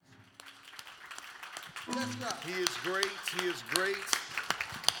He is great. He is great.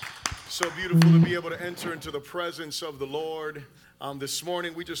 So beautiful to be able to enter into the presence of the Lord. This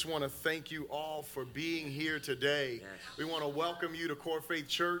morning, we just want to thank you all for being here today. Yes. We want to welcome you to Core Faith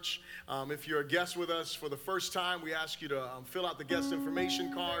Church. If you're a guest with us for the first time, we ask you to fill out the guest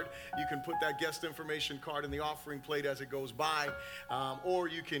information card. You can put that guest information card in the offering plate as it goes by, or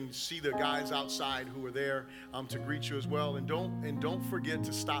you can see the guys outside who are there to greet you as well. And don't forget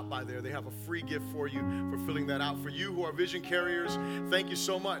to stop by there. They have a free gift for you for filling that out. For you who are vision carriers, thank you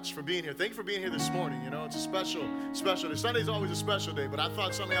so much for being here. Thank you for being here this morning. You know, it's a special day. Sunday's always a special day, but I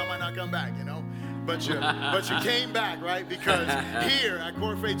thought somehow I might not come back, you know. But you came back, right? Because here at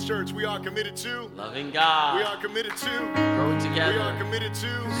Core Faith Church, we are committed to loving God. We are committed to growing together. We are committed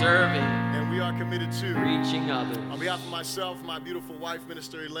to serving. And we are committed to reaching others. On behalf of myself, my beautiful wife,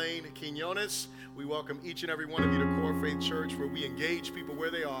 Minister Elaine Quinones, we welcome each and every one of you to Core Faith Church, where we engage people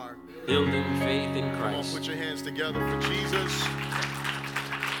where they are. Building faith in Christ. Come on, put your hands together for Jesus.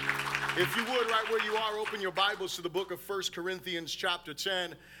 If you would, right where you are, open your Bibles to the book of 1 Corinthians chapter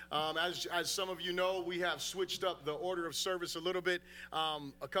 10. As some of you know, we have switched up the order of service a little bit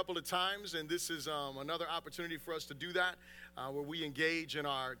a couple of times, and this is another opportunity for us to do that, where we engage in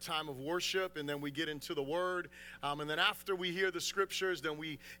our time of worship, and then we get into the Word. And then after we hear the Scriptures, then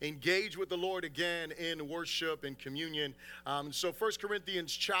we engage with the Lord again in worship and communion. So 1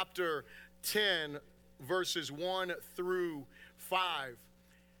 Corinthians chapter 10, verses 1 through 5.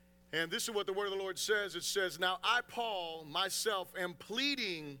 And this is what the word of the Lord says. It says, "Now I, Paul, myself, am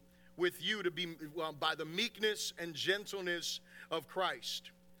pleading with you to be by the meekness and gentleness of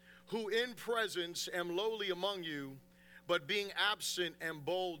Christ, who in presence am lowly among you, but being absent am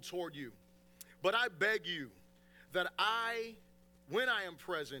bold toward you. But I beg you that when I am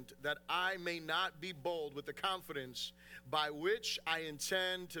present, that I may not be bold with the confidence by which I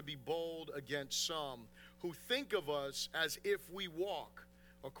intend to be bold against some who think of us as if we walk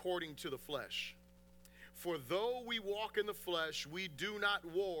according to the flesh. For though we walk in the flesh, we do not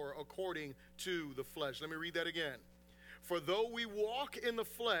war according to the flesh." Let me read that again. "For though we walk in the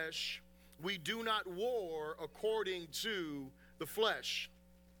flesh, we do not war according to the flesh.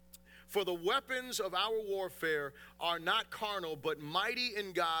 For the weapons of our warfare are not carnal, but mighty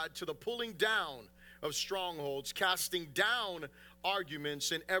in God to the pulling down of strongholds, casting down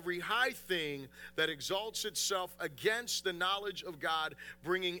arguments and every high thing that exalts itself against the knowledge of God,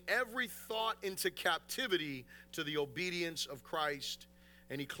 bringing every thought into captivity to the obedience of Christ."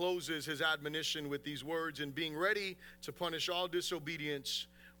 And he closes his admonition with these words, "And being ready to punish all disobedience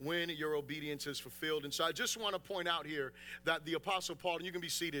when your obedience is fulfilled." And so I just want to point out here that the Apostle Paul, and you can be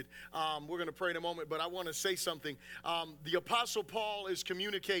seated, we're going to pray in a moment, but I want to say something. The Apostle Paul is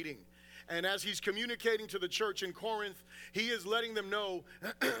communicating. And as he's communicating to the church in Corinth, he is letting them know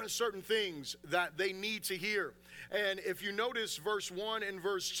certain things that they need to hear. And if you notice verse 1 and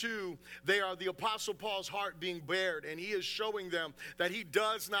verse 2, they are the Apostle Paul's heart being bared. And he is showing them that he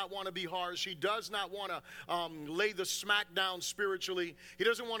does not want to be harsh. He does not want to lay the smack down spiritually. He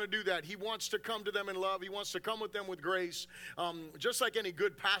doesn't want to do that. He wants to come to them in love. He wants to come with them with grace. Just like any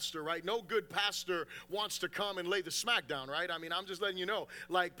good pastor, right? No good pastor wants to come and lay the smack down, right? I mean, I'm just letting you know.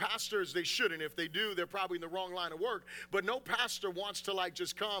 Like, pastors, they shouldn't. If they do, they're probably in the wrong line of work. But no pastor wants to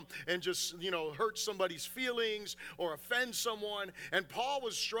just come and just, hurt somebody's feelings or offend someone. And Paul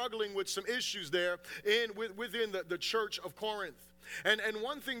was struggling with some issues there within the church of Corinth. And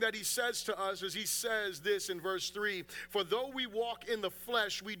one thing that he says to us is he says this in verse 3, "For though we walk in the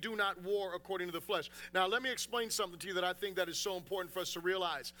flesh, we do not war according to the flesh." Now, let me explain something to you that I think that is so important for us to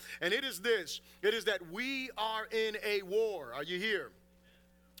realize. And it is this. It is that we are in a war. Are you here?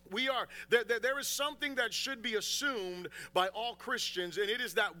 We are. There is something that should be assumed by all Christians, and it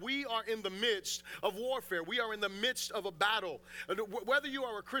is that we are in the midst of warfare. We are in the midst of a battle. Whether you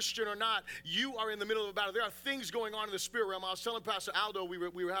are a Christian or not, you are in the middle of a battle. There are things going on in the spirit realm. I was telling Pastor Aldo, we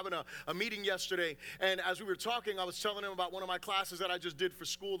were having a meeting yesterday, and as we were talking, I was telling him about one of my classes that I just did for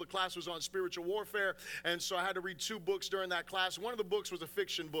school. The class was on spiritual warfare, and so I had to read 2 books during that class. One of the books was a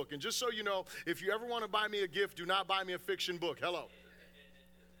fiction book, and just so you know, if you ever want to buy me a gift, do not buy me a fiction book. Hello.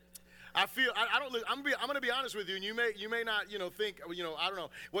 I'm going to be honest with you, and you may not, think, I don't know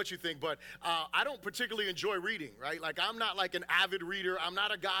what you think, but I don't particularly enjoy reading, right? Like, I'm not like an avid reader. I'm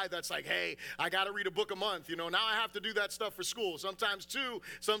not a guy that's like, hey, I got to read a book a month. Now I have to do that stuff for school. Sometimes 2,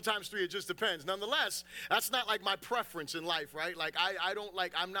 sometimes 3. It just depends. Nonetheless, that's not like my preference in life, right? Like,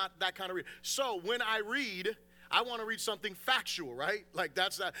 I'm not that kind of reader. So when I read, I want to read something factual, right? Like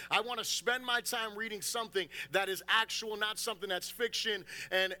I want to spend my time reading something that is actual, not something that's fiction.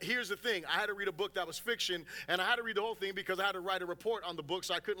 And here's the thing. I had to read a book that was fiction, and I had to read the whole thing because I had to write a report on the book,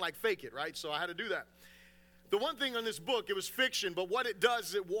 so I couldn't fake it, right? So I had to do that. The one thing on this book, it was fiction, but what it does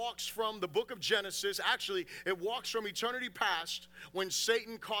is it walks from the book of Genesis. Actually, it walks from eternity past when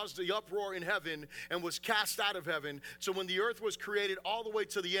Satan caused the uproar in heaven and was cast out of heaven. So when the earth was created all the way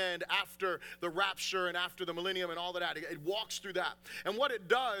to the end after the rapture and after the millennium and all of that, it walks through that. And what it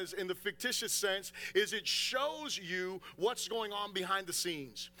does in the fictitious sense is it shows you what's going on behind the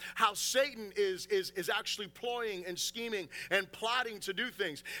scenes. How Satan is actually ploying and scheming and plotting to do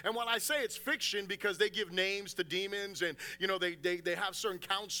things. And while I say it's fiction because they give names to demons and they have certain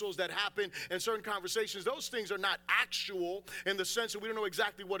councils that happen and certain conversations, those things are not actual in the sense that we don't know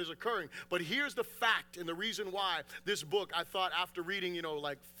exactly what is occurring. But here's the fact and the reason why this book, I thought after reading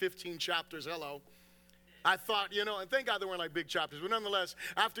like 15 chapters, I thought, and thank God they weren't like big chapters, but nonetheless,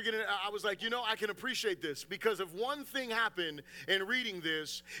 after getting it, I was like, I can appreciate this, because if one thing happened in reading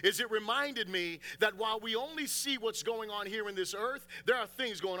this is it reminded me that while we only see what's going on here in this earth, there are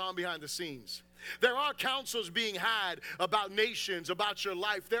things going on behind the scenes. There are counsels being had about nations, about your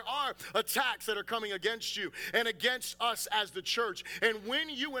life. There are attacks that are coming against you and against us as the church. And when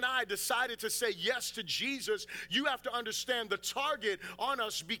you and I decided to say yes to Jesus, you have to understand the target on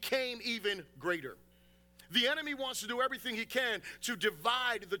us became even greater. The enemy wants to do everything he can to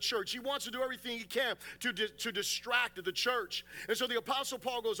divide the church. He wants to do everything he can to distract the church. And so the Apostle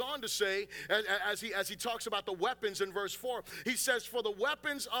Paul goes on to say, as he talks about the weapons in verse 4, he says, "For the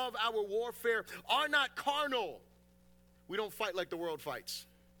weapons of our warfare are not carnal." We don't fight like the world fights.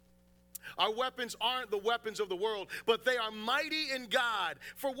 Our weapons aren't the weapons of the world, but they are mighty in God.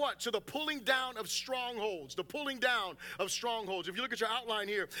 For what? To the pulling down of strongholds. The pulling down of strongholds. If you look at your outline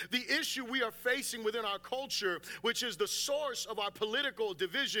here, the issue we are facing within our culture, which is the source of our political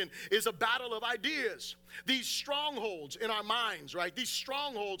division, is a battle of ideas. These strongholds in our minds, right? These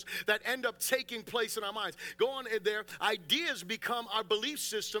strongholds that end up taking place in our minds. Go on in there. Ideas become our belief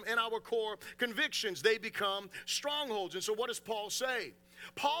system and our core convictions. They become strongholds. And so what does Paul say?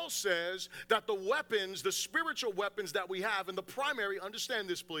 Paul says that the weapons, the spiritual weapons that we have, and the primary, understand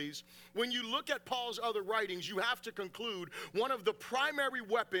this please, when you look at Paul's other writings, you have to conclude one of the primary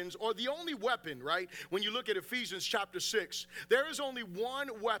weapons, or the only weapon, right? When you look at Ephesians chapter 6, there is only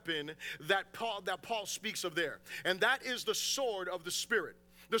one weapon that Paul speaks of there, and that is the sword of the Spirit.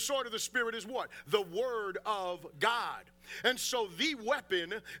 The sword of the Spirit is what? The Word of God. And so the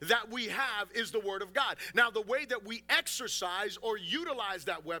weapon that we have is the Word of God. Now, the way that we exercise or utilize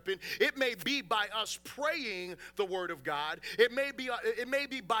that weapon, it may be by us praying the Word of God. It may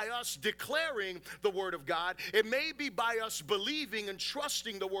be by us declaring the Word of God. It may be by us believing and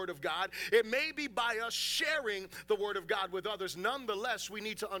trusting the Word of God. It may be by us sharing the Word of God with others. Nonetheless, we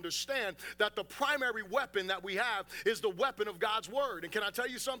need to understand that the primary weapon that we have is the weapon of God's Word. And can I tell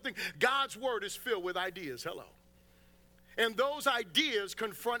you something? God's Word is filled with ideas. Hello. And those ideas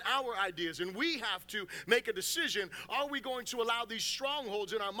confront our ideas, and we have to make a decision. Are we going to allow these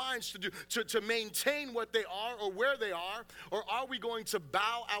strongholds in our minds to maintain what they are or where they are, or are we going to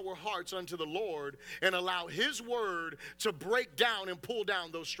bow our hearts unto the Lord and allow His Word to break down and pull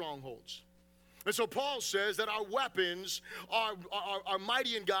down those strongholds? And so Paul says that our weapons are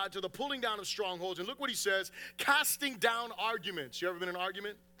mighty in God to the pulling down of strongholds. And look what he says, casting down arguments. You ever been in an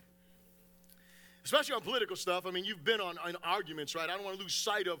argument? Especially on political stuff. I mean, you've been on arguments, right? I don't want to lose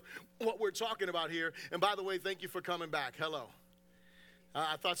sight of what we're talking about here. And by the way, thank you for coming back. Hello.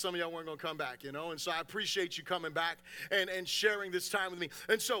 I thought some of y'all weren't going to come back, and so I appreciate you coming back and sharing this time with me.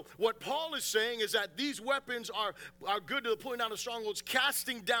 And so what Paul is saying is that these weapons are good to the pulling down of strongholds,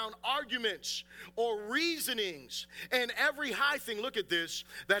 casting down arguments or reasonings and every high thing, look at this,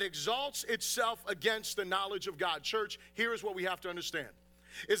 that exalts itself against the knowledge of God. Church, here is what we have to understand.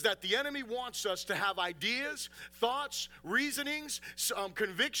 Is that the enemy wants us to have ideas, thoughts, reasonings,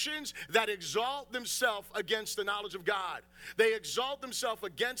 convictions that exalt themselves against the knowledge of God. They exalt themselves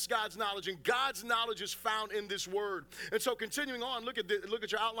against God's knowledge, and God's knowledge is found in this word. And so continuing on, look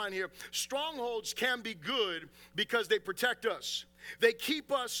at your outline here. Strongholds can be good because they protect us. They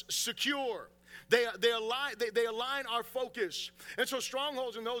keep us secure. They align our focus. And so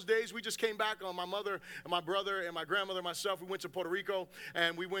strongholds in those days, we just came back on my mother and my brother and my grandmother and myself. We went to Puerto Rico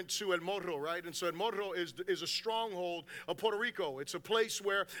and we went to El Morro, right? And so El Morro is a stronghold of Puerto Rico. It's a place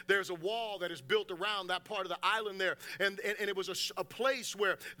where there's a wall that is built around that part of the island there. And it was a place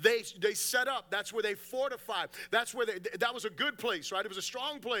where they set up. That's where they fortified. That was a good place, right? It was a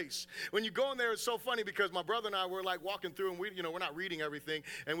strong place. When you go in there, it's so funny because my brother and I were like walking through and we're not reading everything.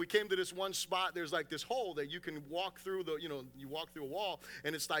 And we came to this one spot. There's like this hole that you can walk through you walk through a wall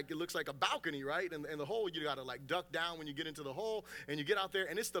and it looks like a balcony, right? And the hole, you got to like duck down when you get into the hole and you get out there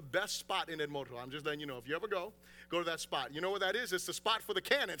and it's the best spot in El Morro. I'm just letting you know, if you ever go to that spot. You know what that is? It's the spot for the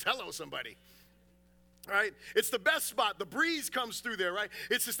cannons. Hello, somebody. Right? It's the best spot. The breeze comes through there, right?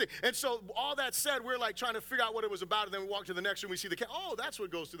 It's this thing. And so all that said, we're like trying to figure out what it was about, and then we walk to the next room, we see oh, that's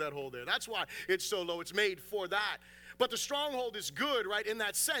what goes through that hole there. That's why it's so low. It's made for that. But the stronghold is good, right? In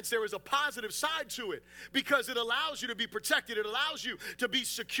that sense, there is a positive side to it because it allows you to be protected. It allows you to be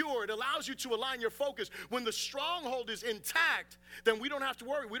secure. It allows you to align your focus. When the stronghold is intact, then we don't have to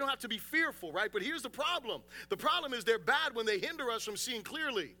worry. We don't have to be fearful, right? But here's the problem. The problem is they're bad when they hinder us from seeing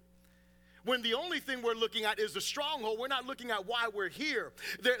clearly. When the only thing we're looking at is the stronghold, we're not looking at why we're here.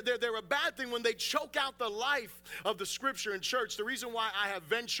 They're a bad thing when they choke out the life of the scripture in church. The reason why I have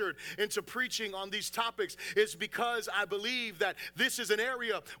ventured into preaching on these topics is because I believe that this is an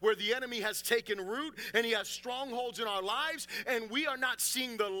area where the enemy has taken root and he has strongholds in our lives, and we are not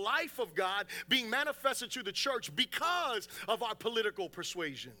seeing the life of God being manifested to the church because of our political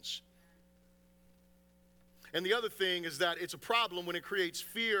persuasions. And the other thing is that it's a problem when it creates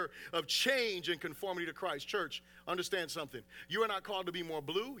fear of change and conformity to Christ. Church, understand something. You are not called to be more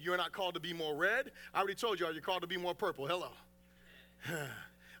blue. You are not called to be more red. I already told you, you're called to be more purple. Hello.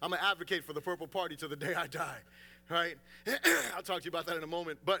 I'm an advocate for the purple party till the day I die, right? I'll talk to you about that in a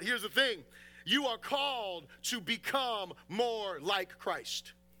moment. But here's the thing. You are called to become more like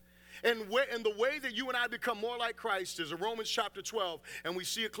Christ. And the way that you and I become more like Christ is in Romans chapter 12, and we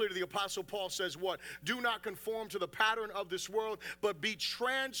see it clearly. The Apostle Paul says what? Do not conform to the pattern of this world, but be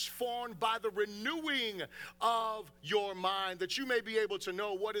transformed by the renewing of your mind, that you may be able to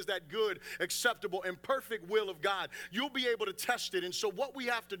know what is that good, acceptable, and perfect will of God. You'll be able to test it. And so what we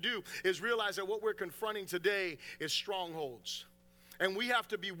have to do is realize that what we're confronting today is strongholds. And we have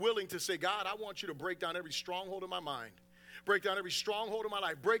to be willing to say, God, I want you to break down every stronghold in my mind. Break down every stronghold of my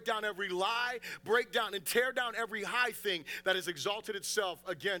life. Break down every lie. Break down and tear down every high thing that has exalted itself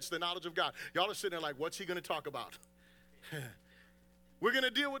against the knowledge of God. Y'all are sitting there like, what's he going to talk about? We're going to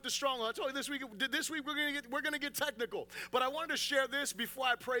deal with the stronghold. I told you this week we're going to get technical. But I wanted to share this before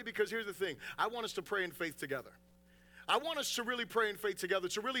I pray, because here's the thing. I want us to pray in faith together. I want us to really pray in faith together,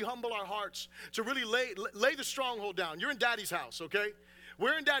 to really humble our hearts, to really lay the stronghold down. You're in Daddy's house, okay?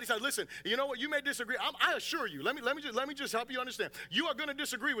 We're in Daddy's house. Listen, you know what? You may disagree. I assure you. Let me just help you understand. You are going to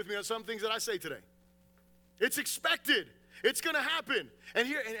disagree with me on some things that I say today. It's expected. It's going to happen. And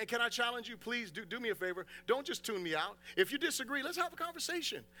can I challenge you? Please do me a favor. Don't just tune me out. If you disagree, let's have a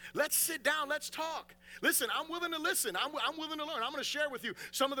conversation. Let's sit down. Let's talk. Listen, I'm willing to listen. I'm willing to learn. I'm going to share with you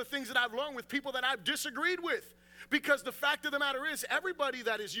some of the things that I've learned with people that I've disagreed with. Because the fact of the matter is, everybody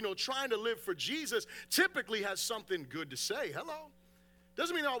that is, trying to live for Jesus typically has something good to say. Hello.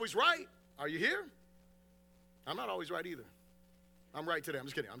 Doesn't mean they're always right. Are you here? I'm not always right either. I'm right today. I'm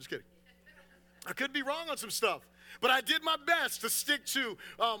just kidding. I could be wrong on some stuff. But I did my best to stick to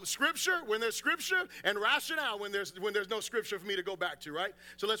scripture when there's scripture, and rationale when there's no scripture for me to go back to, right?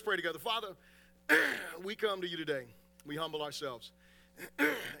 So let's pray together. Father, we come to you today. We humble ourselves.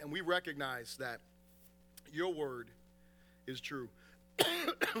 And we recognize that your word is true.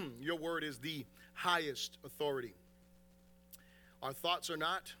 Your word is the highest authority. Our thoughts are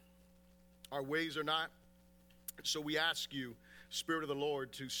not. Our ways are not. So we ask you, Spirit of the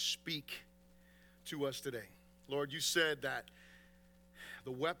Lord, to speak to us today. Lord, you said that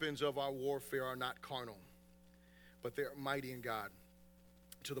the weapons of our warfare are not carnal, but they are mighty in God,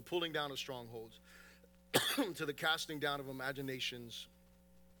 to the pulling down of strongholds, to the casting down of imaginations,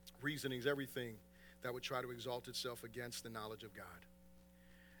 reasonings, everything that would try to exalt itself against the knowledge of God.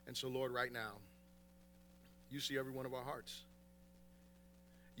 And so, Lord, right now, you see every one of our hearts.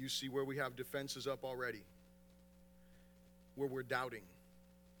 You see where we have defenses up already, where we're doubting,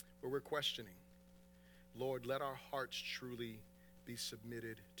 where we're questioning. Lord, let our hearts truly be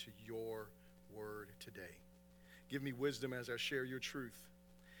submitted to your word today. Give me wisdom as I share your truth.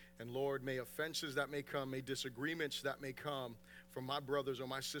 And Lord, may offenses that may come, may disagreements that may come from my brothers or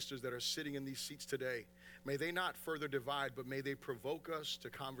my sisters that are sitting in these seats today, may they not further divide, but may they provoke us to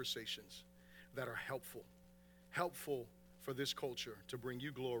conversations that are helpful for this culture, to bring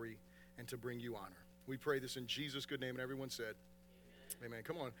you glory and to bring you honor. We pray this in Jesus' good name, and everyone said, amen.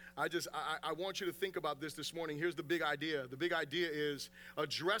 Come on. I want you to think about this morning. Here's the big idea. The big idea is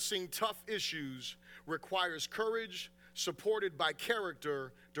addressing tough issues requires courage, supported by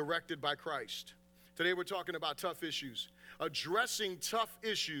character, directed by Christ. Today we're talking about tough issues. Addressing tough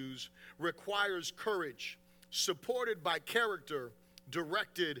issues requires courage, supported by character,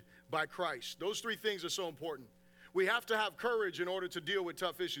 directed by Christ. Those three things are so important. We have to have courage in order to deal with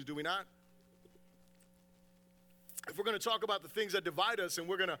tough issues, do we not? If we're going to talk about the things that divide us, and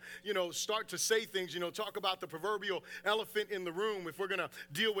we're going to, start to say things, talk about the proverbial elephant in the room, if we're going to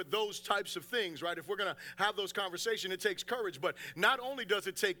deal with those types of things, right? If we're going to have those conversations, it takes courage. But not only does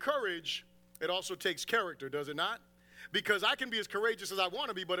it take courage, It also takes character, does it not? Because I can be as courageous as I want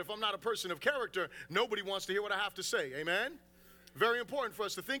to be, but if I'm not a person of character, nobody wants to hear what I have to say. Amen? Very important for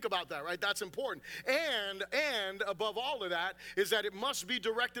us to think about that, right? That's important. And above all of that is that it must be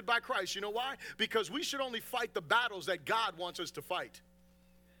directed by Christ. You know why? Because we should only fight the battles that God wants us to fight.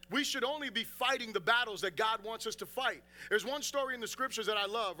 We should only be fighting the battles that God wants us to fight. There's one story in the scriptures that I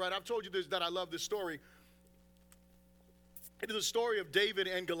love, right? I've told you this, that I love this story. It is a story of David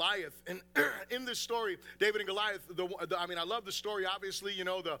and Goliath. And in this story, David and Goliath, I love the story, obviously, you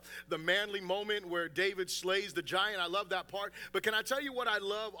know, the manly moment where David slays the giant. I love that part. But can I tell you what I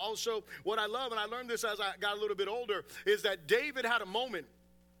love also? What I love, and I learned this as I got a little bit older, is that David had a moment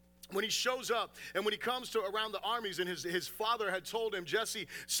when he shows up and when he comes to around the armies, and his father had told him, Jesse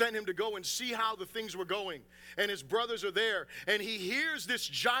sent him to go and see how the things were going. And his brothers are there. And he hears this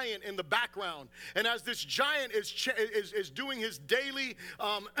giant in the background. And as this giant is doing his daily,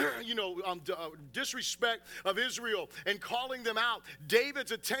 disrespect of Israel and calling them out,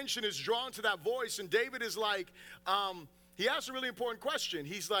 David's attention is drawn to that voice. And David is like, he asks a really important question.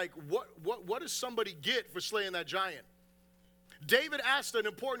 He's like, what does somebody get for slaying that giant? David asked an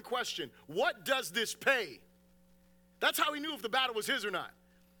important question. What does this pay? That's how he knew if the battle was his or not.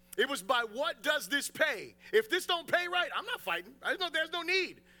 It was by what does this pay? If this don't pay right, I'm not fighting. There's no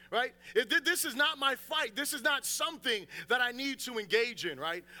need, right? This is not my fight. This is not something that I need to engage in,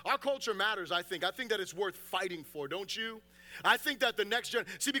 right? Our culture matters, I think. I think that it's worth fighting for, don't you? I think that the next gen,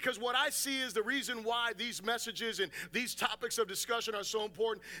 see, because what I see is the reason why these messages and these topics of discussion are so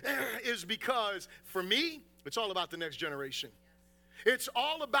important is because, for me, it's all about the next generation. It's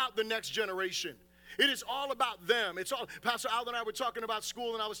all about the next generation. It is all about them. Pastor Al and I were talking about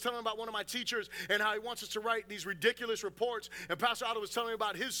school, and I was telling him about one of my teachers and how he wants us to write these ridiculous reports. And Pastor Al was telling me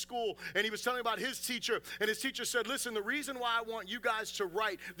about his school, and he was telling me about his teacher. And his teacher said, listen, the reason why I want you guys to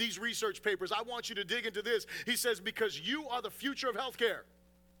write these research papers, I want you to dig into this. He says, because you are the future of healthcare.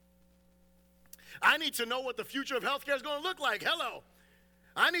 I need to know what the future of healthcare is going to look like. Hello.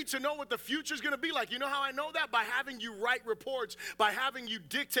 I need to know what the future is going to be like. You know how I know that? By having you write reports, by having you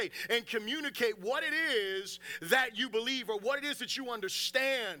dictate and communicate what it is that you believe or what it is that you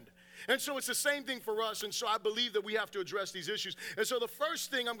understand. And so it's the same thing for us, and so I believe that we have to address these issues. And so the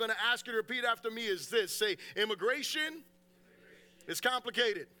first thing I'm going to ask you to repeat after me is this. Say, immigration is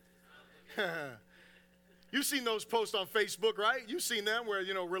complicated. You've seen those posts on Facebook, right? You've seen them where,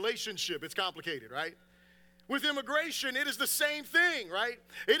 relationship, it's complicated, right? With immigration, it is the same thing, right?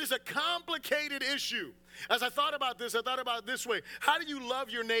 It is a complicated issue. As I thought about this, I thought about it this way. How do you love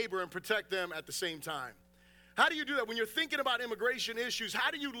your neighbor and protect them at the same time? How do you do that? When you're thinking about immigration issues,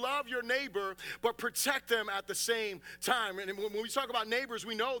 how do you love your neighbor but protect them at the same time? And when we talk about neighbors,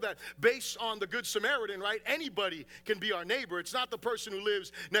 we know that based on the Good Samaritan, right, anybody can be our neighbor. It's not the person who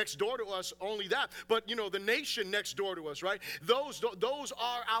lives next door to us, only that, but, the nation next door to us, right? Those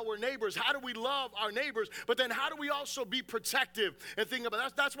are our neighbors. How do we love our neighbors? But then how do we also be protective and think about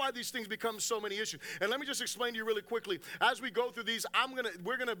that? That's why these things become so many issues. And let me just explain to you really quickly. As we go through these,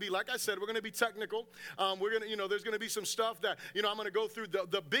 we're going to be, like I said, we're going to be technical. There's going to be some stuff that, I'm going to go through.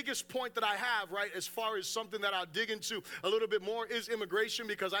 The biggest point that I have, right, as far as something that I'll dig into a little bit more is immigration,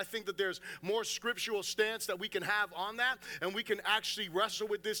 because I think that there's more scriptural stance that we can have on that, and we can actually wrestle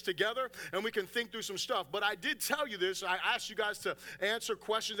with this together, and we can think through some stuff. But I did tell you this. I asked you guys to answer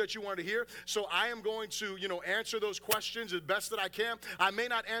questions that you wanted to hear, so I am going to, answer those questions as best that I can. I may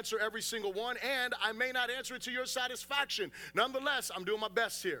not answer every single one, and I may not answer it to your satisfaction. Nonetheless, I'm doing my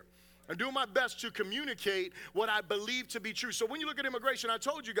best here. I'm doing my best to communicate what I believe to be true. So when you look at immigration, I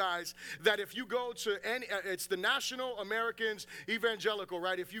told you guys that if you go to it's the National Americans Evangelical,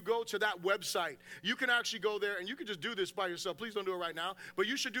 right? If you go to that website, you can actually go there, and you can just do this by yourself. Please don't do it right now, but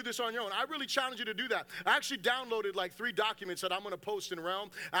you should do this on your own. I really challenge you to do that. I actually downloaded like 3 documents that I'm going to post in Realm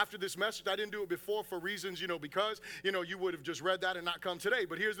after this message. I didn't do it before for reasons, because, you would have just read that and not come today.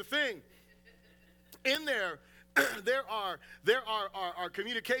 But here's the thing. In there, there are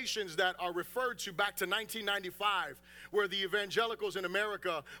communications that are referred to back to 1995, where the evangelicals in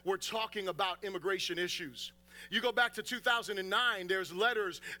America were talking about immigration issues. You go back to 2009, there's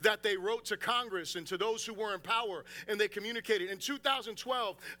letters that they wrote to Congress and to those who were in power, and they communicated. In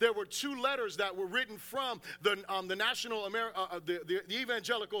 2012, there were 2 letters that were written from the National the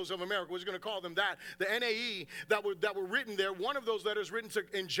Evangelicals of America, we're going to call them that, the NAE, that were written there. One of those letters written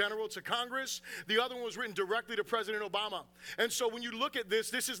in general to Congress. The other one was written directly to President Obama. And so when you look at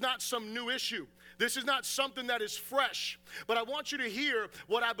this is not some new issue. This is not something that is fresh. But I want you to hear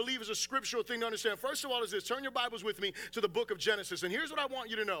what I believe is a scriptural thing to understand. First of all is this. Turn your Bibles with me to the book of Genesis. And here's what I want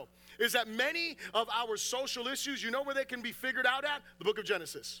you to know, is that many of our social issues, you know where they can be figured out at? The book of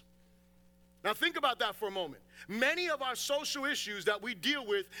Genesis. Now think about that for a moment. Many of our social issues that we deal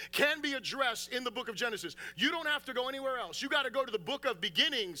with can be addressed in the book of Genesis. You don't have to go anywhere else. You got to go to the book of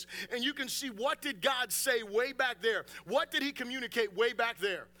beginnings, and you can see what did God say way back there. What did he communicate way back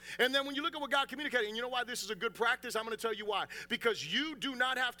there? And then when you look at what God communicated, and you know why this is a good practice? I'm going to tell you why. Because you do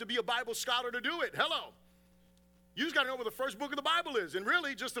not have to be a Bible scholar to do it. Hello. You just got to know what the first book of the Bible is, and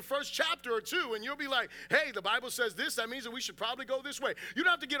really just the first chapter or two, and you'll be like, hey, the Bible says this, that means that we should probably go this way. You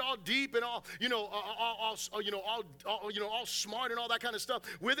don't have to get all deep and all smart and all that kind of stuff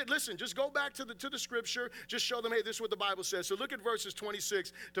with it. Listen, just go back to the scripture, just show them, hey, this is what the Bible says. So look at verses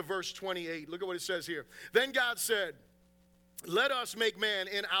 26 to verse 28. Look at what it says here. Then God said, let us make man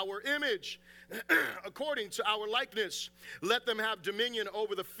in our image, according to our likeness. Let them have dominion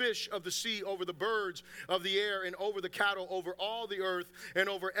over the fish of the sea, over the birds of the air, and over the cattle, over all the earth, and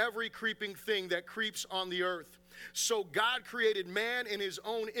over every creeping thing that creeps on the earth. So God created man in his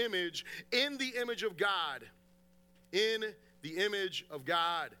own image, in the image of God. In the image of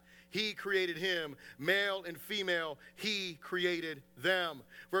God. He created him, male and female, he created them.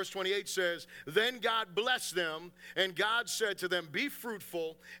 Verse 28 says, then God blessed them, and God said to them, be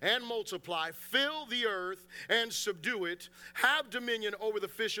fruitful and multiply, fill the earth and subdue it, have dominion over the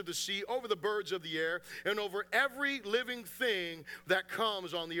fish of the sea, over the birds of the air, and over every living thing that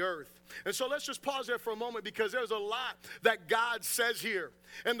comes on the earth. And so let's just pause there for a moment, because there's a lot that God says here.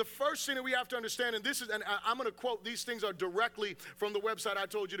 And the first thing that we have to understand, and I'm going to quote, these things are directly from the website I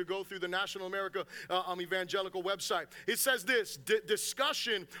told you to go through, the National America Evangelical website. It says this,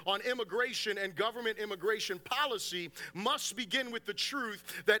 discussion on immigration and government immigration policy must begin with the truth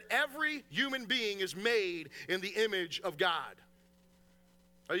that every human being is made in the image of God.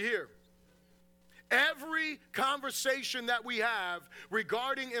 Are you here? Every conversation that we have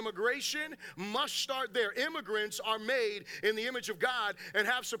regarding immigration must start there. Immigrants are made in the image of God and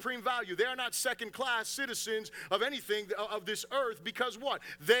have supreme value. They are not second-class citizens of anything of this earth, because what?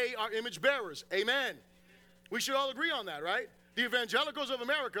 They are image bearers. Amen. We should all agree on that, right? The evangelicals of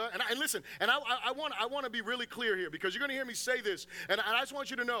America, and listen, and I want to be really clear here, because you're going to hear me say this, and I just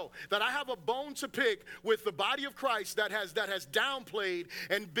want you to know that I have a bone to pick with the body of Christ that has downplayed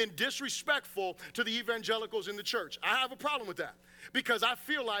and been disrespectful to the evangelicals in the church. I have a problem with that, because I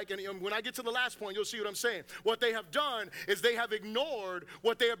feel like, and when I get to the last point, you'll see what I'm saying. What they have done is they have ignored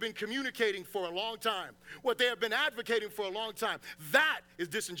what they have been communicating for a long time, what they have been advocating for a long time. That is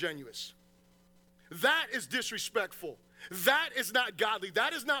disingenuous. That is disrespectful. That is not godly.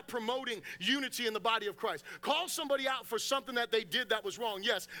 That is not promoting unity in the body of Christ. Call somebody out for something that they did that was wrong.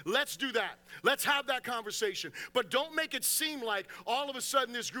 Yes, let's do that. Let's have that conversation. But don't make it seem like all of a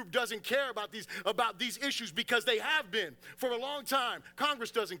sudden this group doesn't care about these issues, because they have been for a long time. Congress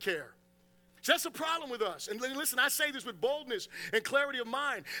doesn't care. So that's the problem with us. And listen, I say this with boldness and clarity of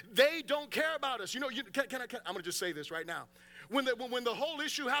mind. They don't care about us. I'm going to just say this right now. When the whole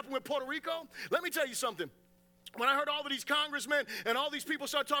issue happened with Puerto Rico, let me tell you something. When I heard all of these congressmen and all these people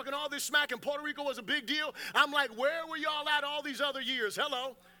start talking all this smack, and Puerto Rico was a big deal, I'm like, where were y'all at all these other years?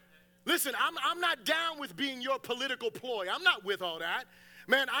 Hello. Listen, I'm not down with being your political ploy. I'm not with all that.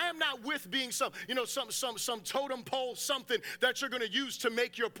 Man, I am not with being some totem pole, something that you're going to use to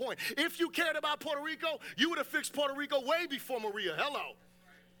make your point. If you cared about Puerto Rico, you would have fixed Puerto Rico way before Maria. Hello.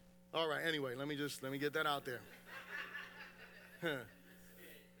 All right, anyway, let me get that out there.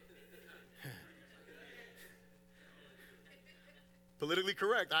 Politically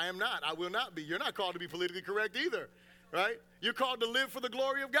correct. I am not. I will not be. You're not called to be politically correct either, right? You're called to live for the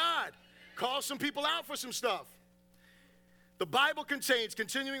glory of God. Call some people out for some stuff. The Bible contains,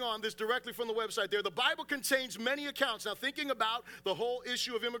 continuing on this directly from the website there, the Bible contains many accounts. Now, thinking about the whole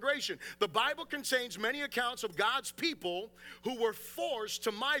issue of immigration, the Bible contains many accounts of God's people who were forced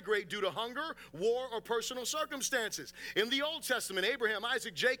to migrate due to hunger, war, or personal circumstances. In the Old Testament, Abraham,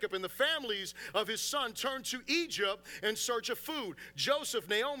 Isaac, Jacob, and the families of his son turned to Egypt in search of food. Joseph,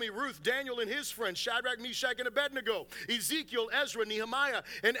 Naomi, Ruth, Daniel, and his friends, Shadrach, Meshach, and Abednego, Ezekiel, Ezra, Nehemiah,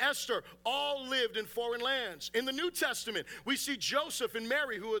 and Esther, all lived in foreign lands. In the New Testament, we see Joseph and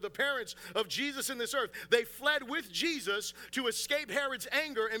Mary, who are the parents of Jesus in this earth. They fled with Jesus to escape Herod's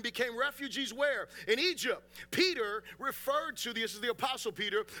anger and became refugees where? In Egypt. Peter referred to, this is the Apostle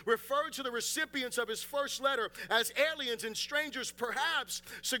Peter, referred to the recipients of his first letter as aliens and strangers, perhaps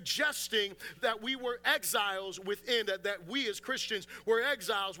suggesting that we were exiles within, that we as Christians were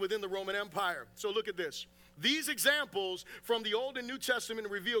exiles within the Roman Empire. So look at this. These examples from the Old and New Testament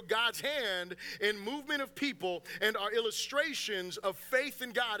reveal God's hand in movement of people and are illustrations of faith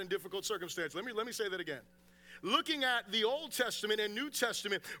in God in difficult circumstances. Let me say that again. Looking at the Old Testament and New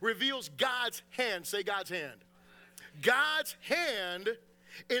Testament reveals God's hand. Say God's hand. God's hand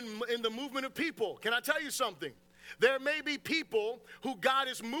in the movement of people. Can I tell you something? There may be people who God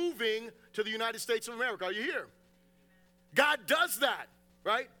is moving to the United States of America. Are you here? God does that,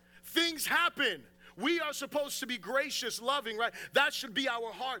 right? Things happen. We are supposed to be gracious, loving, right? That should be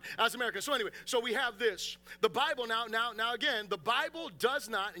our heart as Americans. So anyway, so we have this. The Bible now again, the Bible does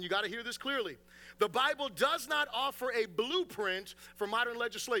not, and you got to hear this clearly, the Bible does not offer a blueprint for modern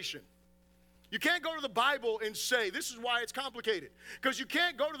legislation. You can't go to the Bible and say, this is why it's complicated. Because you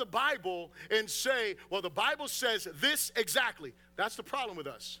can't go to the Bible and say, well, the Bible says this exactly. That's the problem with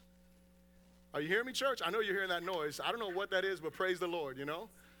us. Are you hearing me, church? I know you're hearing that noise. I don't know what that is, but praise the Lord, you know?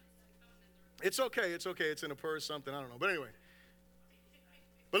 It's okay. It's okay. It's in a purse, something. I don't know. But anyway.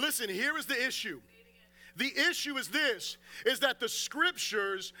 But listen, here is the issue. The issue is this, is that the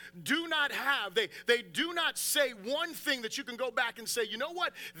scriptures do not have, they do not say one thing that you can go back and say, you know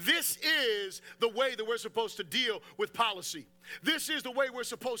what? This is the way that we're supposed to deal with policy. This is the way we're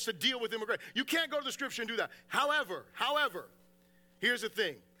supposed to deal with immigration. You can't go to the scripture and do that. However, here's the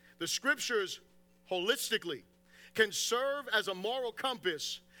thing. The scriptures holistically can serve as a moral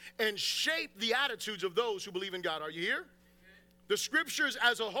compass and shape the attitudes of those who believe in God. Are you here? The scriptures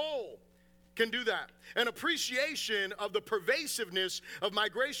as a whole can do that. An appreciation of the pervasiveness of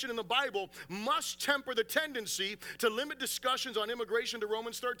migration in the Bible must temper the tendency to limit discussions on immigration to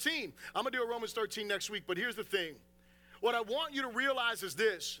Romans 13. I'm going to do a Romans 13 next week, but here's the thing. What I want you to realize is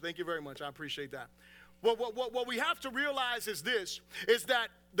this. Thank you very much. I appreciate that. What we have to realize is this, is that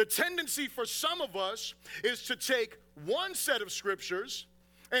the tendency for some of us is to take one set of scriptures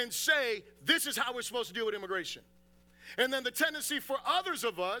and say, this is how we're supposed to deal with immigration. And then the tendency for others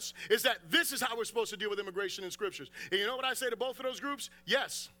of us is that this is how we're supposed to deal with immigration in scriptures. And you know what I say to both of those groups?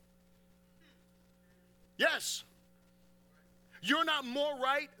 Yes. Yes. You're not more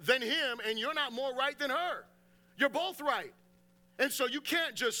right than him, and you're not more right than her. You're both right. And so you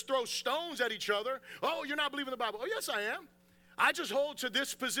can't just throw stones at each other. Oh, you're not believing the Bible. Oh, yes, I am. I just hold to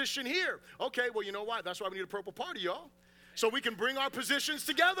this position here. Okay, well, you know what? That's why we need a purple party, y'all. So we can bring our positions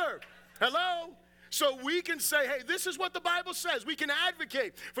together. Hello? So we can say, hey, this is what the Bible says. We can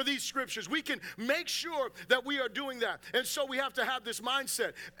advocate for these scriptures. We can make sure that we are doing that. And so we have to have this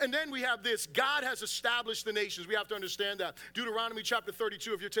mindset. And then we have this. God has established the nations. We have to understand that. Deuteronomy chapter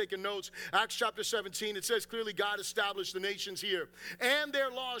 32, if you're taking notes. Acts chapter 17, it says clearly God established the nations here. And their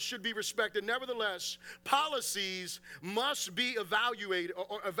laws should be respected. Nevertheless, policies must be evaluated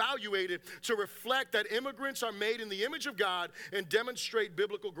to reflect that immigrants are made in the image of God and demonstrate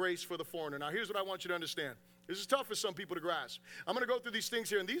biblical grace for the foreigner. Now, here's what I want you to understand. This is tough for some people to grasp. I'm going to go through these things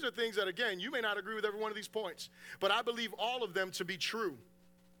here, and these are things that, again, you may not agree with every one of these points, but I believe all of them to be true.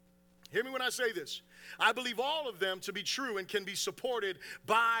 Hear me when I say this. I believe all of them to be true and can be supported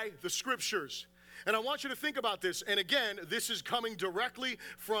by the scriptures. And I want you to think about this. And again, this is coming directly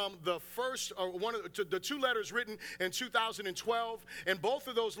from the the two letters written in 2012. And both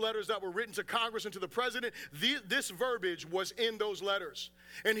of those letters that were written to Congress and to the president, this verbiage was in those letters.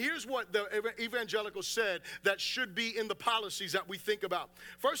 And here's what the evangelicals said that should be in the policies that we think about.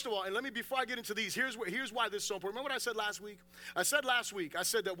 First of all, and before I get into these, here's why this is so important. Remember what I said last week? I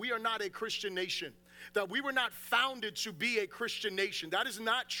said that we are not a Christian nation, that we were not founded to be a Christian nation. That is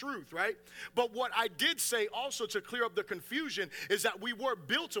not truth, right? But what I did say also to clear up the confusion is that we were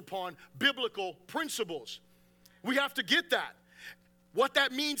built upon biblical principles. We have to get that. What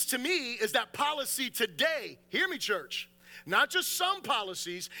that means to me is that policy today, hear me, church, not just some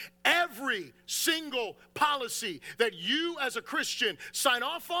policies, every single policy that you as a Christian sign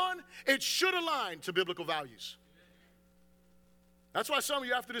off on, it should align to biblical values. That's why some of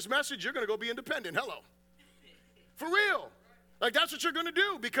you after this message, you're going to go be independent. Hello. For real. Like that's what you're going to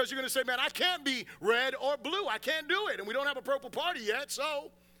do because you're going to say, man, I can't be red or blue. I can't do it. And we don't have a purple party yet,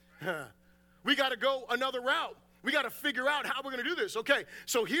 so we got to go another route. We got to figure out how we're going to do this. Okay,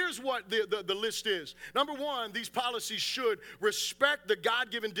 so here's what the list is. Number one, these policies should respect the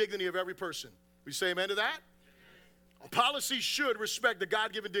God-given dignity of every person. We say amen to that? Policies should respect the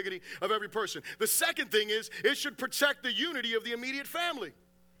God-given dignity of every person. The second thing is it should protect the unity of the immediate family.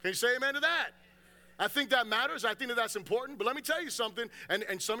 Can you say amen to that? I think that matters. I think that's important. But let me tell you something,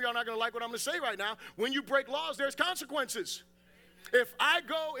 and some of y'all are not going to like what I'm going to say right now. When you break laws, there's consequences. If I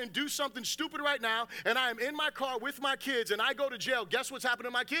go and do something stupid right now, and I am in my car with my kids, and I go to jail, guess what's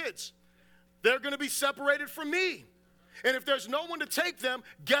happening to my kids? They're going to be separated from me. And if there's no one to take them,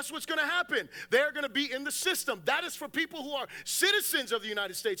 guess what's going to happen? They're going to be in the system. That is for people who are citizens of the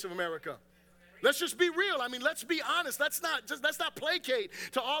United States of America. Let's just be real. I mean, let's be honest. Let's not placate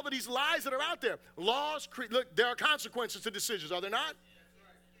to all of these lies that are out there. Laws, look, there are consequences to decisions, are there not?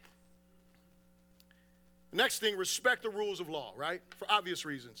 Next thing, respect the rules of law, right? For obvious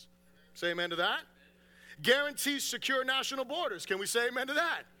reasons. Say amen to that. Guarantees secure national borders. Can we say amen to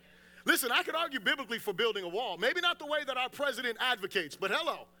that? Listen, I could argue biblically for building a wall. Maybe not the way that our president advocates, but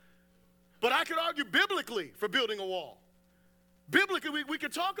hello. But I could argue biblically for building a wall. Biblically, we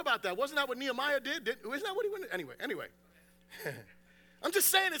could talk about that. Wasn't that what Nehemiah did? Isn't that what he went? Anyway. I'm just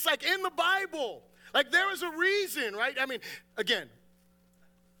saying, it's like in the Bible. Like there is a reason, right? I mean, again,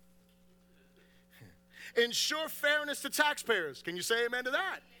 ensure fairness to taxpayers. Can you say amen to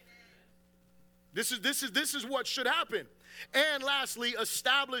that? This is what should happen. And lastly,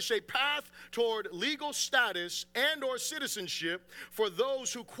 establish a path toward legal status and or citizenship for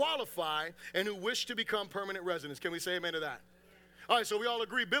those who qualify and who wish to become permanent residents. Can we say amen to that? All right, so we all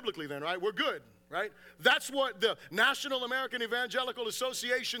agree biblically then, right? We're good, right? That's what the National American Evangelical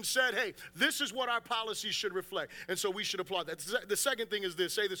Association said. Hey, this is what our policies should reflect. And so we should applaud that. The second thing is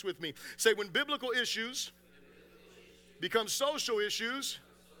this. Say this with me. Say, when biblical issues become social issues,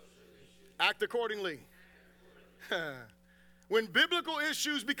 act accordingly. When biblical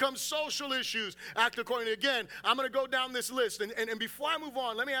issues become social issues, act accordingly. Again, I'm going to go down this list. And before I move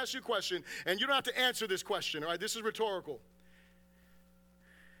on, let me ask you a question. And you don't have to answer this question, all right? This is rhetorical.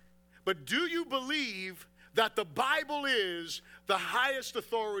 But do you believe that the Bible is the highest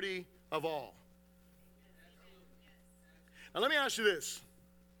authority of all? Now, let me ask you this.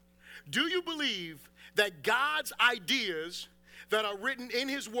 Do you believe that God's ideas that are written in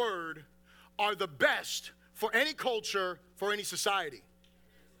His Word are the best for any culture, for any society?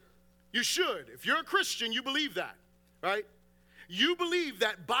 You should. If you're a Christian, you believe that, right? You believe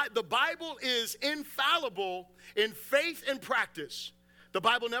that the Bible is infallible in faith and practice. The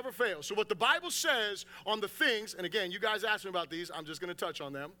Bible never fails. So what the Bible says on the things, and again, you guys asked me about these, I'm just going to touch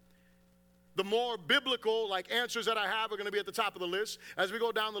on them. The more biblical answers that I have are going to be at the top of the list. As we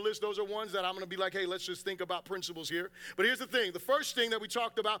go down the list, those are ones that I'm going to be like, hey, let's just think about principles here. But here's the thing. The first thing that we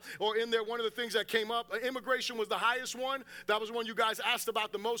talked about, or in there, one of the things that came up, immigration was the highest one. That was one you guys asked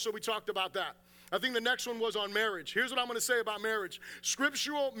about the most, so we talked about that. I think the next one was on marriage. Here's what I'm going to say about marriage.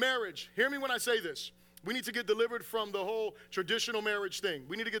 Scriptural marriage. Hear me when I say this. We need to get delivered from the whole traditional marriage thing.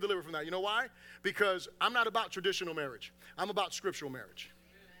 We need to get delivered from that. You know why? Because I'm not about traditional marriage. I'm about scriptural marriage.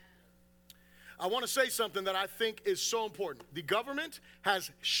 I want to say something that I think is so important. The government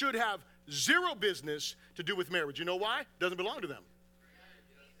should have zero business to do with marriage. You know why? It doesn't belong to them.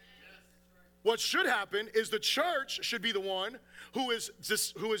 What should happen is the church should be the one who is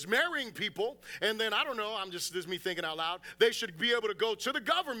marrying people, and then, I don't know, this is me thinking out loud, they should be able to go to the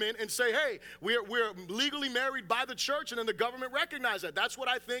government and say, hey, we're legally married by the church, and then the government recognize that. That's what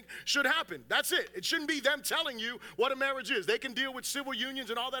I think should happen. That's it. It shouldn't be them telling you what a marriage is. They can deal with civil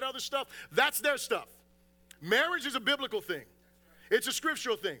unions and all that other stuff. That's their stuff. Marriage is a biblical thing. It's a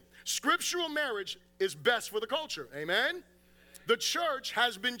scriptural thing. Scriptural marriage is best for the culture. Amen? The church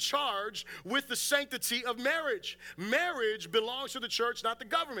has been charged with the sanctity of marriage. Marriage belongs to the church, not the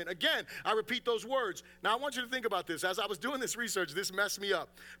government. Again, I repeat those words. Now, I want you to think about this. As I was doing this research, this messed me up.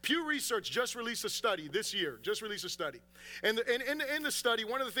 Pew Research just released a study this year, And in the study,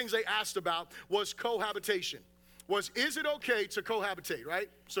 one of the things they asked about was cohabitation. Is it okay to cohabitate, right?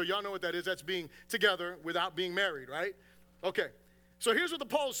 So y'all know what that is. That's being together without being married, right? Okay. So here's what the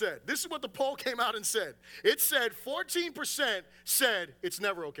poll said. This is what the poll came out and said. It said 14% said it's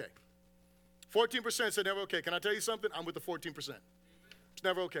never okay. 14% said never okay. Can I tell you something? I'm with the 14%. It's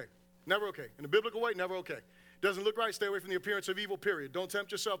never okay. Never okay. In the biblical way, never okay. Doesn't look right, stay away from the appearance of evil, period. Don't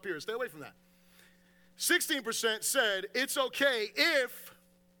tempt yourself, period. Stay away from that. 16% said it's okay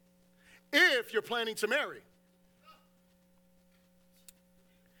if you're planning to marry.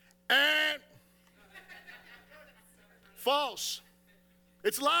 And false.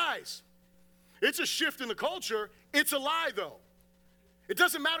 It's lies. It's a shift in the culture. It's a lie, though. It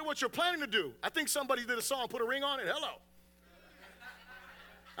doesn't matter what you're planning to do. I think somebody did a song, put a ring on it. Hello.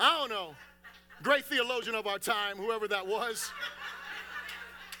 I don't know. Great theologian of our time, whoever that was.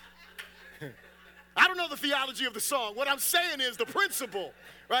 I don't know the theology of the song. What I'm saying is the principle,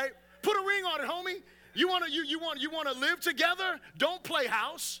 right? Put a ring on it, homie. You want to live together? Don't play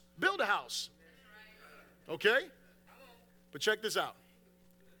house. Build a house. Okay? But check this out.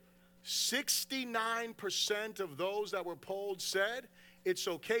 69% of those that were polled said it's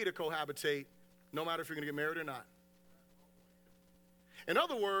okay to cohabitate no matter if you're going to get married or not. In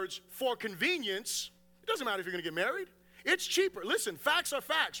other words, for convenience, it doesn't matter if you're going to get married. It's cheaper. Listen, facts are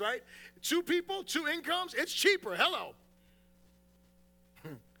facts, right? 2 people, 2 incomes, it's cheaper. Hello.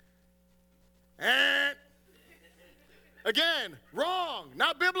 And again, wrong,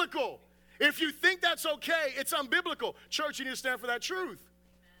 not biblical. If you think that's okay, it's unbiblical. Church, you need to stand for that truth.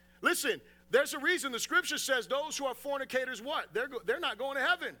 Listen, There's a reason the scripture says those who are fornicators, what? They're not going to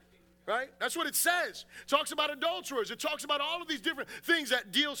heaven, right? That's what it says. It talks about adulterers. It talks about all of these different things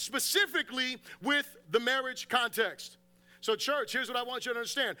that deal specifically with the marriage context. So church, here's what I want you to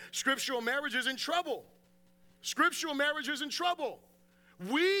understand. Scriptural marriage is in trouble. Scriptural marriage is in trouble.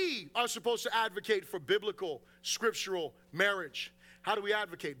 We are supposed to advocate for biblical, scriptural marriage. How do we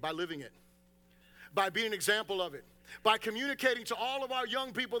advocate? By living it. By being an example of it. By communicating to all of our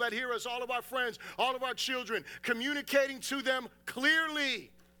young people that hear us, all of our friends, all of our children, communicating to them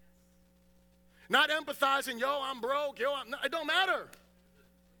clearly. Not empathizing, yo, I'm broke, no, it don't matter.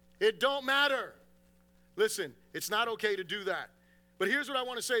 It don't matter. Listen, it's not okay to do that. But here's what I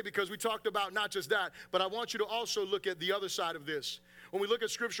want to say, because we talked about not just that, but I want you to also look at the other side of this. When we look at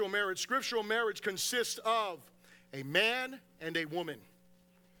scriptural marriage consists of a man and a woman.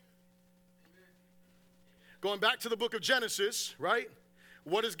 Going back to the book of Genesis, right?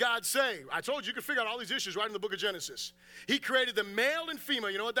 What does God say? I told you you can figure out all these issues right in the book of Genesis. He created the male and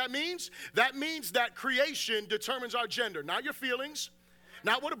female. You know what that means? That means that creation determines our gender, not your feelings,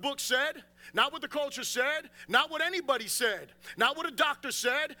 not what a book said, not what the culture said, not what anybody said, not what a doctor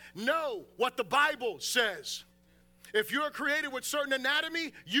said. No, what the Bible says. If you're created with certain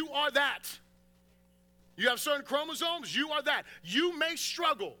anatomy, you are that. You have certain chromosomes, you are that. You may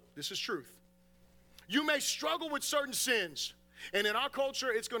struggle. This is truth. You may struggle with certain sins. And in our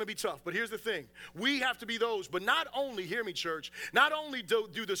culture, it's going to be tough. But here's the thing. We have to be those. But not only, hear me, church, not only do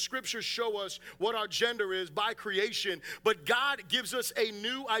the scriptures show us what our gender is by creation, but God gives us a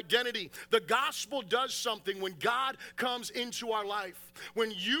new identity. The gospel does something when God comes into our life.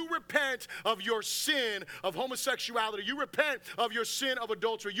 When you repent of your sin of homosexuality, you repent of your sin of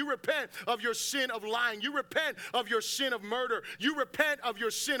adultery, you repent of your sin of lying, you repent of your sin of murder, you repent of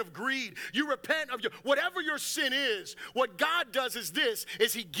your sin of greed, you repent of whatever your sin is, what God does is this,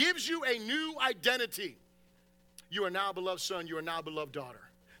 is he gives you a new identity. You are now a beloved son, you are now a beloved daughter.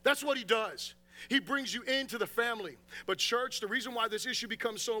 That's what he does. He brings you into the family. But church, the reason why this issue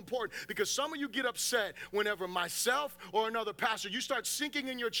becomes so important, because some of you get upset whenever myself or another pastor, you start sinking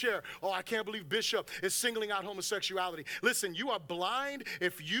in your chair. Oh, I can't believe Bishop is singling out homosexuality. Listen, you are blind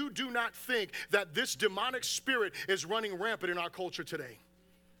if you do not think that this demonic spirit is running rampant in our culture today.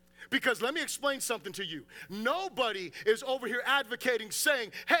 Because let me explain something to you. Nobody is over here advocating,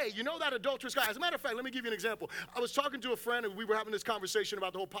 saying, hey, you know that adulterous guy. As a matter of fact, let me give you an example. I was talking to a friend, and we were having this conversation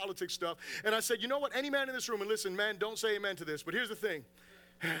about the whole politics stuff. And I said, you know what? Any man in this room, and listen, man, don't say amen to this, but here's the thing.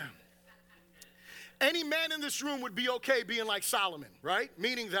 Any man in this room would be okay being like Solomon, right?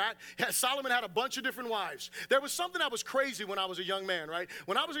 Meaning that Solomon had a bunch of different wives. There was something that was crazy when I was a young man, right?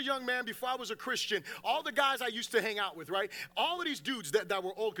 When I was a young man, before I was a Christian, all the guys I used to hang out with, right? All of these dudes that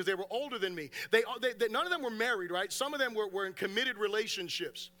were old, because they were older than me, none of them were married, right? Some of them were in committed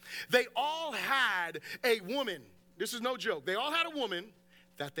relationships. They all had a woman. This is no joke. They all had a woman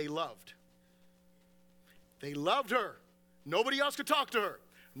that they loved. They loved her. Nobody else could talk to her.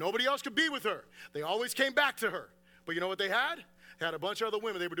 Nobody else could be with her. They always came back to her. But you know what they had? They had a bunch of other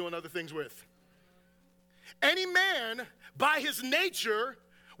women they were doing other things with. Any man, by his nature,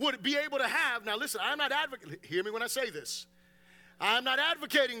 would be able to have, now listen, I'm not advocating, hear me when I say this. I'm not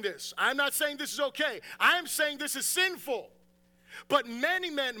advocating this. I'm not saying this is okay. I'm saying this is sinful. But many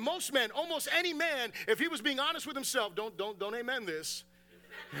men, most men, almost any man, if he was being honest with himself, don't amen this.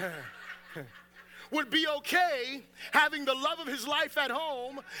 Would be okay having the love of his life at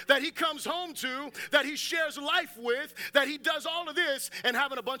home, that he comes home to, that he shares life with, that he does all of this, and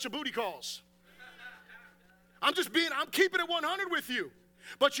having a bunch of booty calls. I'm keeping it 100 with you.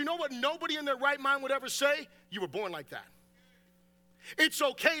 But you know what nobody in their right mind would ever say? You were born like that. It's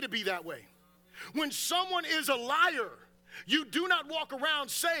okay to be that way. When someone is a liar, you do not walk around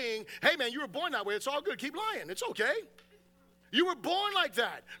saying, hey man, you were born that way, it's all good, keep lying, it's okay. You were born like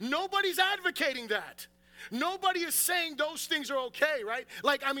that. Nobody's advocating that. Nobody is saying those things are okay, right?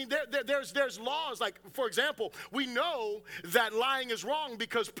 Like, I mean, there's laws. Like, for example, we know that lying is wrong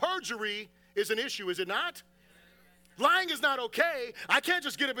because perjury is an issue, is it not? Lying is not okay. I can't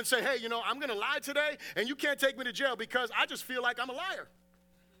just get up and say, hey, you know, I'm going to lie today, and you can't take me to jail because I just feel like I'm a liar.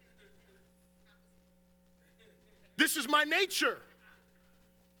 This is my nature.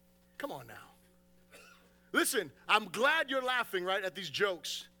 Come on now. Listen, I'm glad you're laughing, right, at these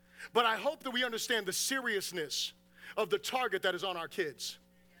jokes, but I hope that we understand the seriousness of the target that is on our kids.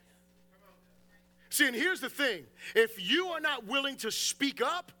 See, and here's the thing. If you are not willing to speak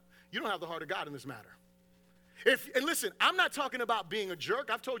up, you don't have the heart of God in this matter. And listen, I'm not talking about being a jerk.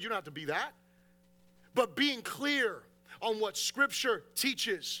 I've told you not to be that. But being clear on what Scripture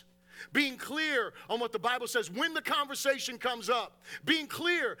teaches. Being clear on what the Bible says when the conversation comes up. Being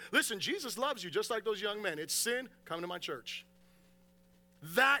clear. Listen, Jesus loves you just like those young men. It's sin, come to my church.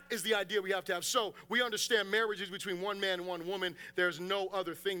 That is the idea we have to have. So we understand marriage is between one man and one woman. There's no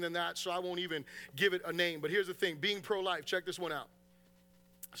other thing than that, so I won't even give it a name. But here's the thing, being pro-life, check this one out.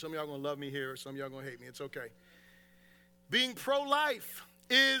 Some of y'all going to love me here, some of y'all going to hate me. It's okay. Being pro-life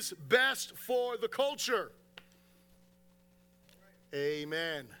is best for the culture.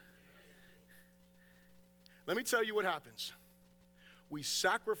 Amen. Let me tell you what happens. We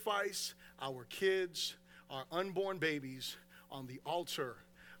sacrifice our kids, our unborn babies, on the altar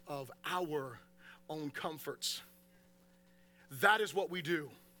of our own comforts. That is what we do.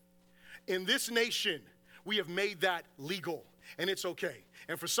 In this nation, we have made that legal, and it's okay.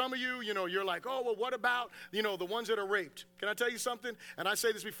 And for some of you, you're like, oh, well, what about, the ones that are raped? Can I tell you something? And I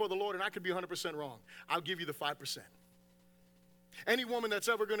say this before the Lord, and I could be 100% wrong. I'll give you the 5%. Any woman that's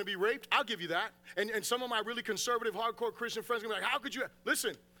ever going to be raped, I'll give you that. And some of my really conservative, hardcore Christian friends are going to be like, how could you?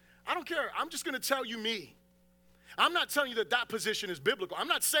 Listen, I don't care. I'm just going to tell you me. I'm not telling you that position is biblical. I'm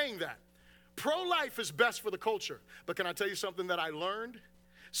not saying that. Pro-life is best for the culture. But can I tell you something that I learned?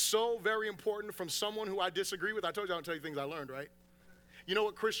 So very important from someone who I disagree with. I told you I don't tell you things I learned, right? You know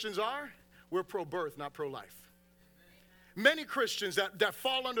what Christians are? We're pro-birth, not pro-life. Many Christians that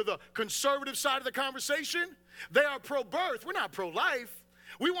fall under the conservative side of the conversation, they are pro-birth. We're not pro-life.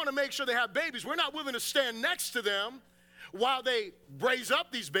 We want to make sure they have babies. We're not willing to stand next to them while they raise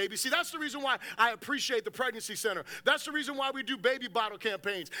up these babies. See, that's the reason why I appreciate the Pregnancy Center. That's the reason why we do baby bottle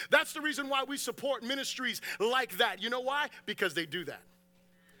campaigns. That's the reason why we support ministries like that. You know why? Because they do that.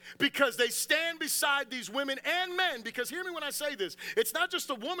 Because they stand beside these women and men. Because hear me when I say this. It's not just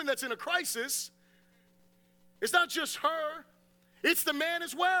a woman that's in a crisis. It's not just her. It's the man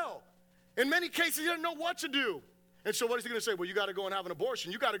as well. In many cases, he doesn't know what to do. And so what is he going to say? Well, you got to go and have an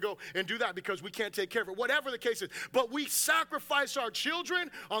abortion. You got to go and do that because we can't take care of it. Whatever the case is. But we sacrifice our children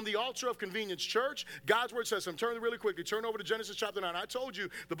on the altar of Convenience Church. God's word says, I'm turning really quickly. Turn over to Genesis chapter 9. I told you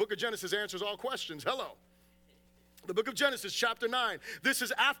the book of Genesis answers all questions. Hello. The book of Genesis chapter 9. This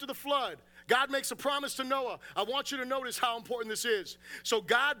is after the flood. God makes a promise to Noah. I want you to notice how important this is. So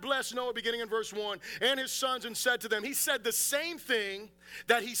God blessed Noah, beginning in verse 1, and his sons, and said to them, he said the same thing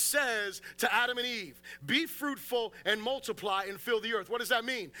that he says to Adam and Eve. Be fruitful and multiply and fill the earth. What does that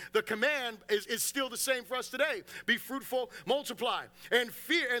mean? The command is still the same for us today. Be fruitful, multiply. And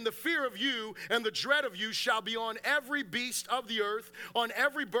the fear of you and the dread of you shall be on every beast of the earth, on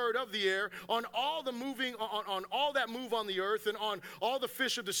every bird of the air, on all the moving, on all that move on the earth, and on all the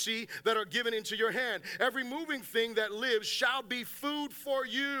fish of the sea that are given into your hand. Every moving thing that lives shall be food for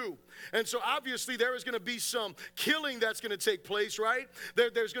you. And so obviously there is going to be some killing that's going to take place, right?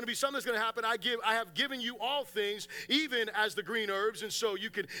 There's going to be something that's going to happen. I have given you all things, even as the green herbs, and so you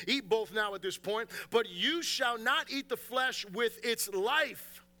can eat both now at this point. But you shall not eat the flesh with its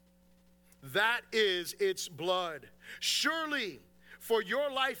life. That is its blood. Surely for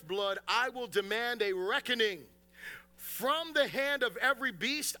your lifeblood I will demand a reckoning. From the hand of every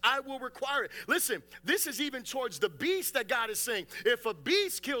beast, I will require it. Listen, this is even towards the beast that God is saying. If a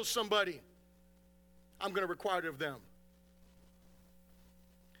beast kills somebody, I'm going to require it of them.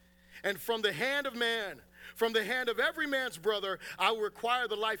 And from the hand of man, from the hand of every man's brother, I will require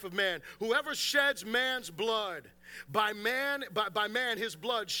the life of man. Whoever sheds man's blood, by man his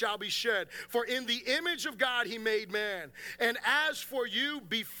blood shall be shed. For in the image of God he made man. And as for you,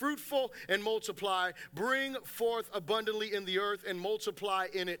 be fruitful and multiply. Bring forth abundantly in the earth and multiply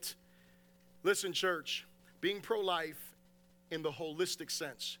in it. Listen, church, being pro-life in the holistic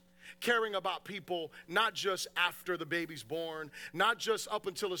sense. Caring about people, not just after the baby's born, not just up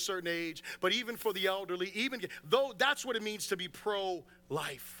until a certain age, but even for the elderly, though that's what it means to be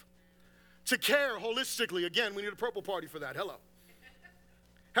pro-life. To care holistically. Again, we need a purple party for that. Hello.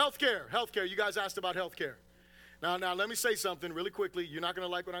 Healthcare. You guys asked about healthcare. Now, let me say something really quickly. You're not going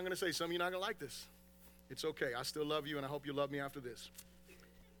to like what I'm going to say. Some of you are not going to like this. It's okay. I still love you, and I hope you love me after this.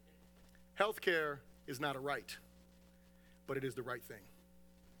 Healthcare is not a right, but it is the right thing.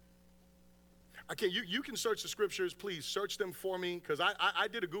 Okay, you can search the scriptures. Please search them for me, because I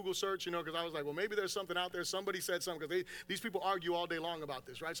did a Google search, because I was like, well, maybe there's something out there. Somebody said something, because these people argue all day long about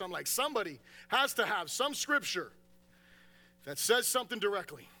this, right? So I'm like, somebody has to have some scripture that says something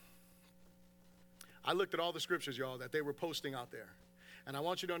directly. I looked at all the scriptures, y'all, that they were posting out there. And I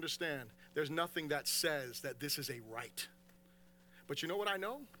want you to understand, there's nothing that says that this is a right. But you know what I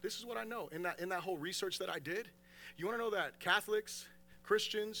know? This is what I know. In that whole research that I did, you want to know that Catholics,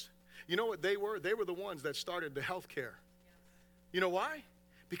 Christians, you know what they were? They were the ones that started the health care. You know why?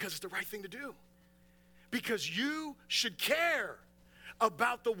 Because it's the right thing to do. Because you should care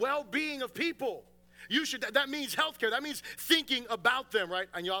about the well-being of people. That means healthcare. That means thinking about them, right?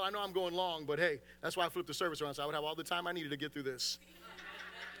 And y'all, I know I'm going long, but hey, that's why I flipped the service around, so I would have all the time I needed to get through this.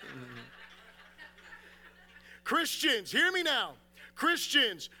 Christians, hear me now.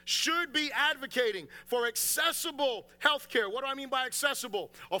 Christians should be advocating for accessible health care. What do I mean by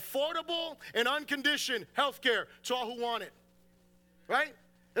accessible? Affordable and unconditioned health care to all who want it, right?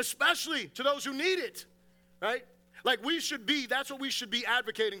 Especially to those who need it, right? Like that's what we should be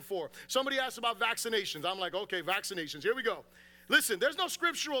advocating for. Somebody asked about vaccinations. I'm like, okay, vaccinations, here we go. Listen, there's no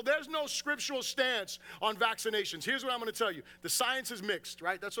scriptural stance on vaccinations. Here's what I'm going to tell you. The science is mixed,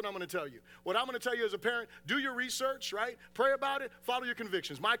 right? That's what I'm going to tell you. What I'm going to tell you as a parent, do your research, right? Pray about it, follow your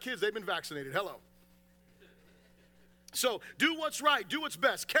convictions. My kids, they've been vaccinated. Hello. So do what's right, do what's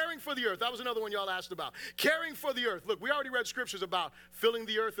best. Caring for the earth, that was another one y'all asked about. Caring for the earth. Look, we already read scriptures about filling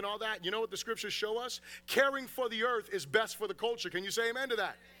the earth and all that. You know what the scriptures show us? Caring for the earth is best for the culture. Can you say amen to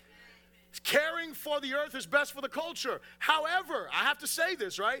that? Caring for the earth is best for the culture. However, I have to say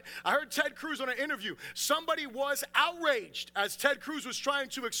this, right? I heard Ted Cruz on an interview. Somebody was outraged as Ted Cruz was trying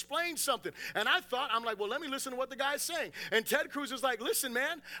to explain something. And I'm like, well, let me listen to what the guy's saying. And Ted Cruz is like, listen,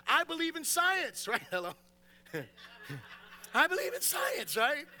 man, I believe in science, right? Hello. I believe in science,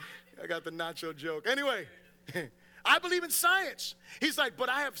 right? I got the nacho joke. Anyway, I believe in science. He's like, but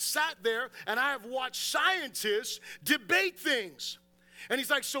I have sat there and I have watched scientists debate things. And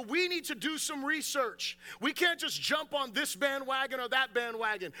he's like, so we need to do some research. We can't just jump on this bandwagon or that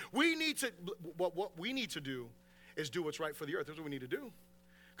bandwagon. What we need to do is do what's right for the earth. That's what we need to do.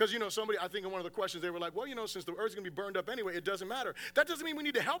 Because, I think in one of the questions, they were like, well, since the earth's going to be burned up anyway, it doesn't matter. That doesn't mean we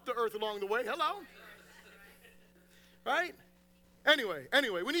need to help the earth along the way. Hello? Right? Anyway,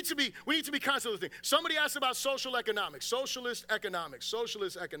 we need to be constantly thinking. Somebody asked about social economics, socialist economics.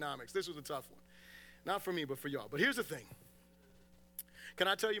 This was a tough one. Not for me, but for y'all. But here's the thing. Can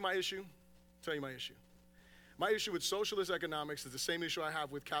I tell you my issue? My issue with socialist economics is the same issue I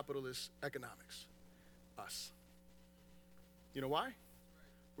have with capitalist economics. Us. You know why?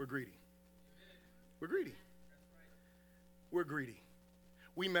 We're greedy. We're greedy.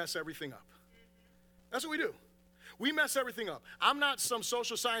 We mess everything up. That's what we do. We mess everything up. I'm not some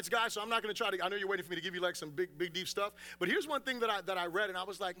social science guy, so I'm not going to try to, I know you're waiting for me to give you like some big, deep stuff, but here's one thing that I read, and I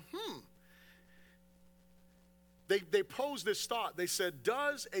was like, They posed this thought. They said,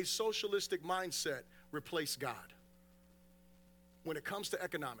 does a socialistic mindset replace God? When it comes to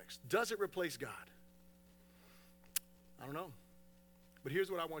economics, does it replace God? I don't know. But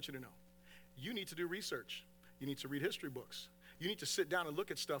here's what I want you to know. You need to do research. You need to read history books. You need to sit down and look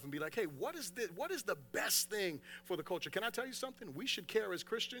at stuff and be like, hey, what is the best thing for the culture? Can I tell you something? We should care as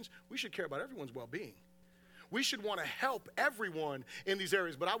Christians. We should care about everyone's well-being. We should want to help everyone in these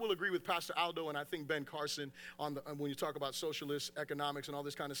areas. But I will agree with Pastor Aldo and I think Ben Carson when you talk about socialist economics and all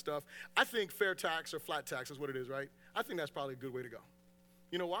this kind of stuff. I think fair tax or flat tax is what it is, right? I think that's probably a good way to go.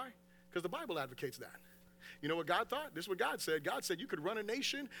 You know why? Because the Bible advocates that. You know what God thought? This is what God said. God said you could run a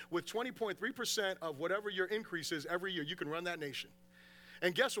nation with 20.3% of whatever your increase is every year. You can run that nation.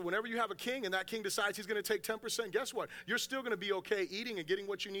 And guess what? Whenever you have a king and that king decides he's going to take 10%, guess what? You're still going to be okay eating and getting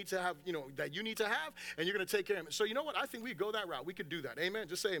what you need to have, that you need to have, and you're going to take care of it. So you know what? I think we go that route. We could do that. Amen?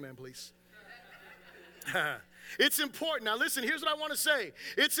 Just say amen, please. It's important. Now listen, here's what I want to say.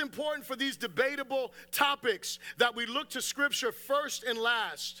 It's important for these debatable topics that we look to Scripture first and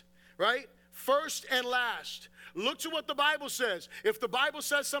last, right? First and last. Look to what the Bible says. If the Bible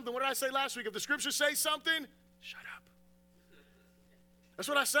says something, what did I say last week? If the Scripture says something, shut up. That's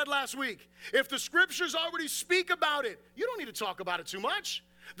what I said last week. If the Scriptures already speak about it, you don't need to talk about it too much.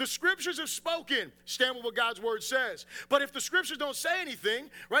 The Scriptures have spoken. Stand with what God's Word says. But if the Scriptures don't say anything,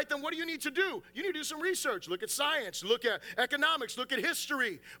 right, then what do you need to do? You need to do some research. Look at science. Look at economics. Look at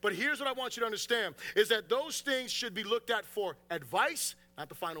history. But here's what I want you to understand, is that those things should be looked at for advice, not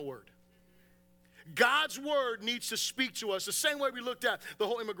the final word. God's Word needs to speak to us the same way we looked at the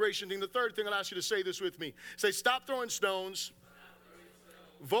whole immigration thing. The third thing, I'll ask you to say this with me. Say, stop throwing stones.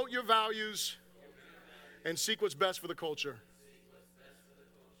 Vote your values, and seek what's best for the culture.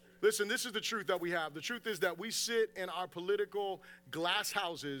 Listen, this is the truth that we have. The truth is that we sit in our political glass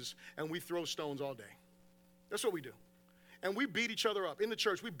houses and we throw stones all day. That's what we do. And we beat each other up. In the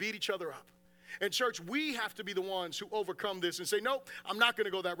church, we beat each other up. In church, we have to be the ones who overcome this and say, nope, I'm not going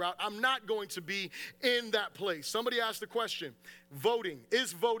to go that route. I'm not going to be in that place. Somebody asked the question, voting,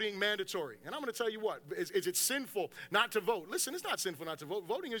 is voting mandatory? And I'm going to tell you what, is it sinful not to vote? Listen, it's not sinful not to vote.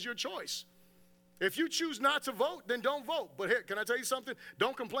 Voting is your choice. If you choose not to vote, then don't vote. But here, can I tell you something?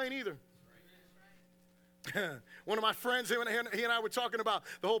 Don't complain either. One of my friends, he and I were talking about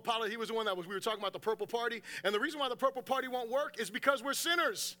the whole politics. He was the one we were talking about the purple party. And the reason why the purple party won't work is because we're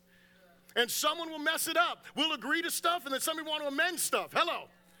sinners. And someone will mess it up. We'll agree to stuff, and then somebody want to amend stuff. Hello.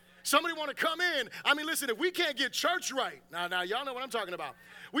 Somebody want to come in. I mean, listen, if we can't get church right, now y'all know what I'm talking about.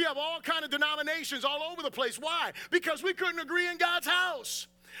 We have all kind of denominations all over the place. Why? Because we couldn't agree in God's house,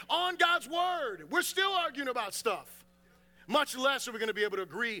 on God's word. We're still arguing about stuff. Much less are we going to be able to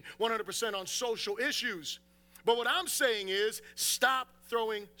agree 100% on social issues. But what I'm saying is, stop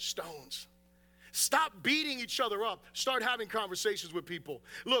throwing stones. Stop beating each other up. Start having conversations with people.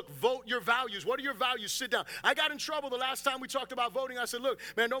 Look, vote your values. What are your values? Sit down. I got in trouble the last time we talked about voting. I said, look,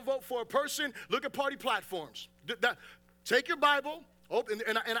 man, don't vote for a person. Look at party platforms. Take your Bible.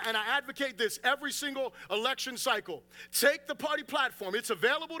 And I advocate this every single election cycle. Take the party platform. It's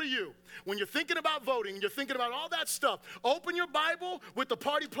available to you. When you're thinking about voting, you're thinking about all that stuff, open your Bible with the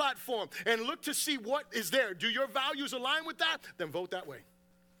party platform and look to see what is there. Do your values align with that? Then vote that way.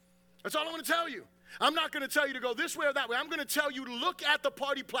 That's all I'm going to tell you. I'm not going to tell you to go this way or that way. I'm going to tell you to look at the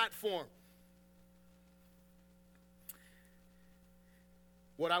party platform.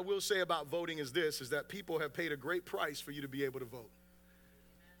 What I will say about voting is this, is that people have paid a great price for you to be able to vote.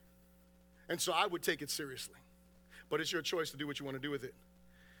 And so I would take it seriously. But it's your choice to do what you want to do with it.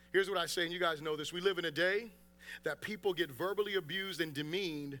 Here's what I say, and you guys know this. We live in a day that people get verbally abused and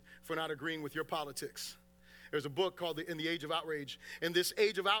demeaned for not agreeing with your politics. There's a book called In the Age of Outrage. In this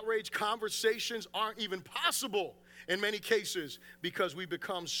age of outrage, conversations aren't even possible in many cases because we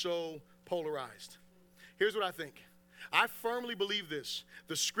become so polarized. Here's what I think. I firmly believe this.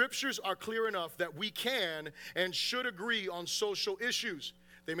 The scriptures are clear enough that we can and should agree on social issues.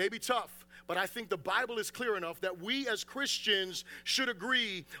 They may be tough, but I think the Bible is clear enough that we as Christians should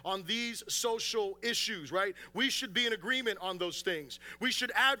agree on these social issues, right? We should be in agreement on those things. We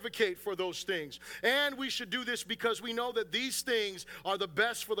should advocate for those things. And we should do this because we know that these things are the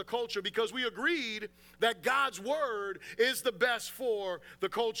best for the culture, because we agreed that God's word is the best for the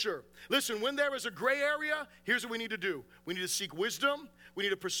culture. Listen, when there is a gray area, here's what we need to do. We need to seek wisdom, we need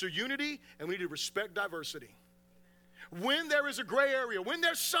to pursue unity, and we need to respect diversity. When there is a gray area, when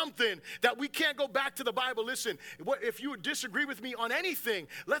there's something that we can't go back to the Bible, listen, if you disagree with me on anything,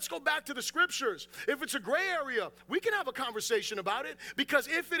 let's go back to the scriptures. If it's a gray area, we can have a conversation about it, because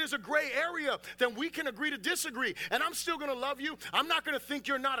if it is a gray area, then we can agree to disagree. And I'm still going to love you. I'm not going to think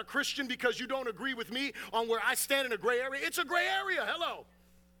you're not a Christian because you don't agree with me on where I stand in a gray area. It's a gray area. Hello.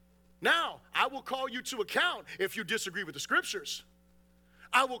 Now, I will call you to account if you disagree with the scriptures.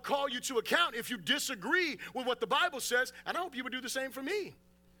 I will call you to account if you disagree with what the Bible says, and I hope you would do the same for me.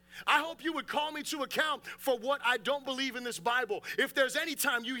 I hope you would call me to account for what I don't believe in this Bible. If there's any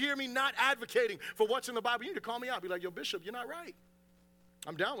time you hear me not advocating for what's in the Bible, you need to call me out. Be like, yo, Bishop, you're not right.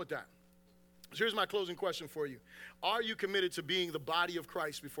 I'm down with that. So here's my closing question for you. Are you committed to being the body of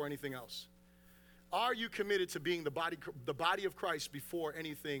Christ before anything else? Are you committed to being the body of Christ before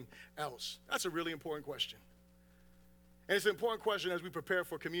anything else? That's a really important question. And it's an important question as we prepare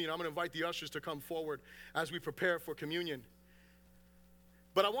for communion. I'm going to invite the ushers to come forward as we prepare for communion.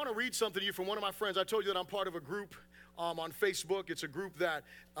 But I want to read something to you from one of my friends. I told you that I'm part of a group on Facebook. It's a group that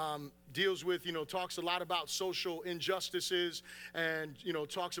deals with, talks a lot about social injustices and,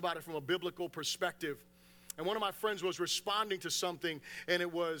 talks about it from a biblical perspective. And one of my friends was responding to something, and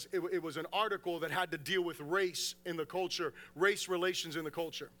it was an article that had to deal with race in the culture, race relations in the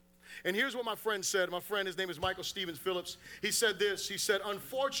culture. And here's what my friend said. My friend, his name is Michael Stevens Phillips. He said this. He said,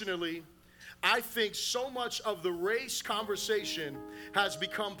 unfortunately, I think so much of the race conversation has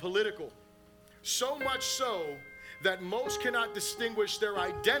become political. So much so that most cannot distinguish their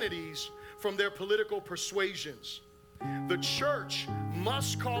identities from their political persuasions. The church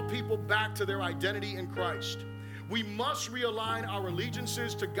must call people back to their identity in Christ. We must realign our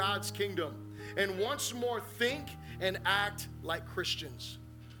allegiances to God's kingdom and once more think and act like Christians.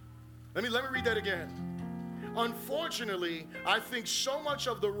 Let me read that again. Unfortunately, I think so much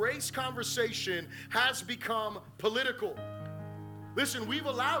of the race conversation has become political. Listen, we've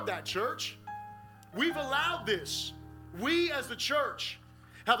allowed that, church. We've allowed this. We as the church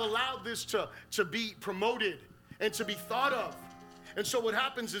have allowed this to be promoted and to be thought of. And so what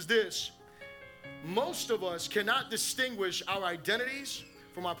happens is this. Most of us cannot distinguish our identities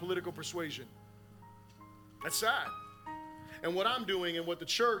from our political persuasion. That's sad. And what I'm doing and what the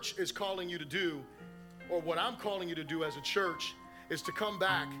church is calling you to do, or what I'm calling you to do as a church, is to come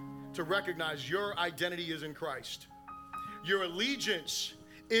back to recognize your identity is in Christ. Your allegiance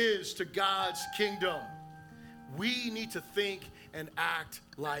is to God's kingdom. We need to think and act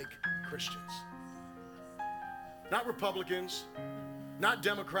like Christians. Not Republicans, not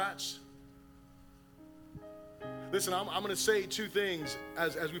Democrats, Listen, I'm going to say two things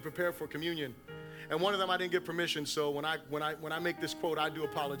as we prepare for communion. And one of them I didn't get permission, so when I make this quote, I do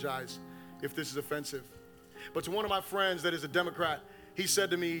apologize if this is offensive. But to one of my friends that is a Democrat, he said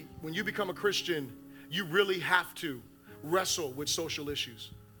to me, when you become a Christian, you really have to wrestle with social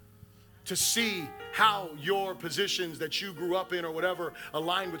issues to see how your positions that you grew up in or whatever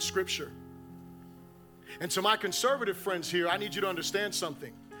align with Scripture. And to my conservative friends here, I need you to understand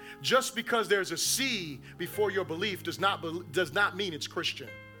something. Just because there's a C before your belief does not mean it's Christian.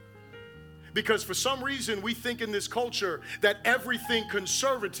 Because for some reason we think in this culture that everything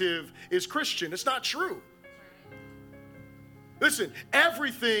conservative is Christian. It's not true. Listen,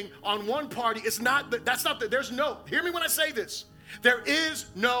 everything on one party is not, hear me when I say this. There is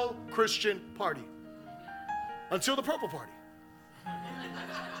no Christian party until the purple party.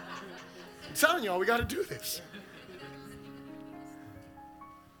 I'm telling y'all, we got to do this.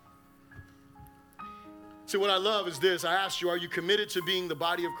 See, what I love is this. I asked you, are you committed to being the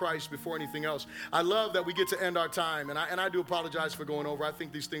body of Christ before anything else? I love that we get to end our time, and I do apologize for going over. I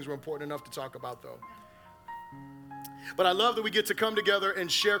think these things were important enough to talk about, though. But I love that we get to come together and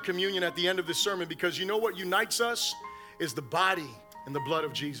share communion at the end of this sermon, because you know what unites us is the body and the blood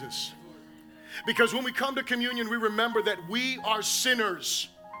of Jesus. Because when we come to communion, we remember that we are sinners.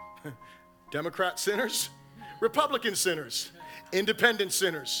 Democrat sinners, Republican sinners, independent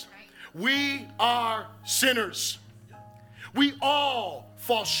sinners. We are sinners. We all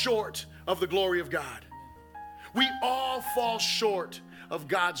fall short of the glory of God. We all fall short of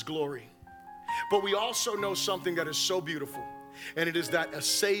God's glory. But we also know something that is so beautiful, and it is that a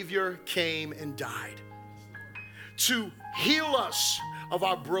Savior came and died to heal us of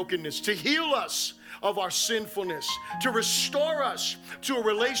our brokenness, to heal us of our sinfulness, to restore us to a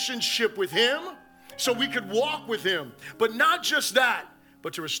relationship with Him so we could walk with Him. But not just that,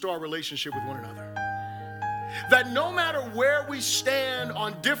 but to restore our relationship with one another. That no matter where we stand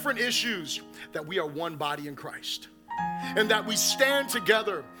on different issues, that we are one body in Christ. And that we stand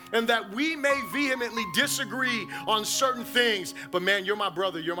together, and that we may vehemently disagree on certain things, but man, you're my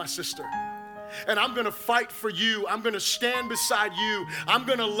brother, you're my sister. And I'm going to fight for you. I'm going to stand beside you. I'm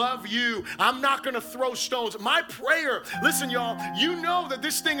going to love you. I'm not going to throw stones. My prayer, listen, y'all, you know that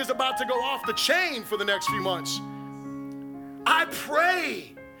this thing is about to go off the chain for the next few months. I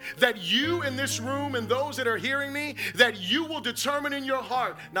pray that you in this room and those that are hearing me, that you will determine in your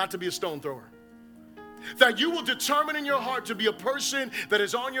heart not to be a stone thrower. That you will determine in your heart to be a person that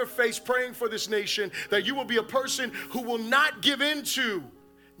is on your face praying for this nation. That you will be a person who will not give into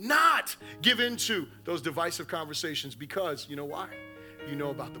those divisive conversations, because you know why? You know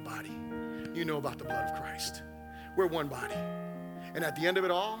about the body. You know about the blood of Christ. We're one body. And at the end of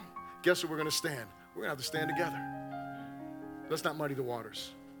it all, guess what we're going to stand? We're going to have to stand together. Let's not muddy the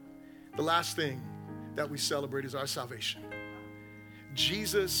waters. The last thing that we celebrate is our salvation.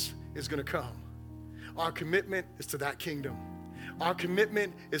 Jesus is going to come. Our commitment is to that kingdom. Our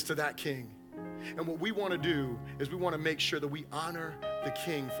commitment is to that king. And what we want to do is we want to make sure that we honor the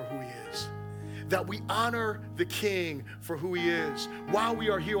king for who he is. That we honor the king for who he is while we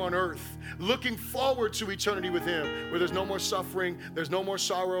are here on earth, looking forward to eternity with him, where there's no more suffering, there's no more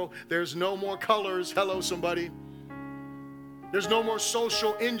sorrow, there's no more colors. Hello, somebody. There's no more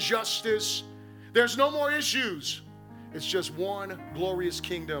social injustice. There's no more issues. It's just one glorious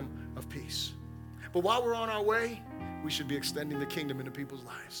kingdom of peace. But while we're on our way, we should be extending the kingdom into people's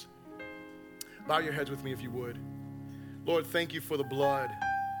lives. Bow your heads with me if you would. Lord, thank you for the blood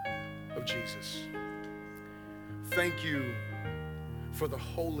of Jesus. Thank you for the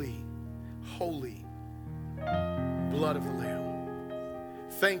holy, holy blood of the Lamb.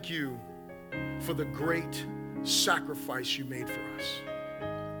 Thank you for the great sacrifice you made for us.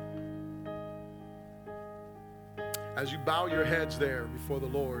 As you bow your heads there before the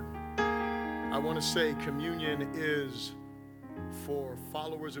Lord, I want to say communion is for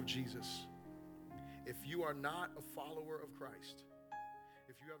followers of Jesus. If you are not a follower of Christ,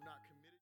 if you have not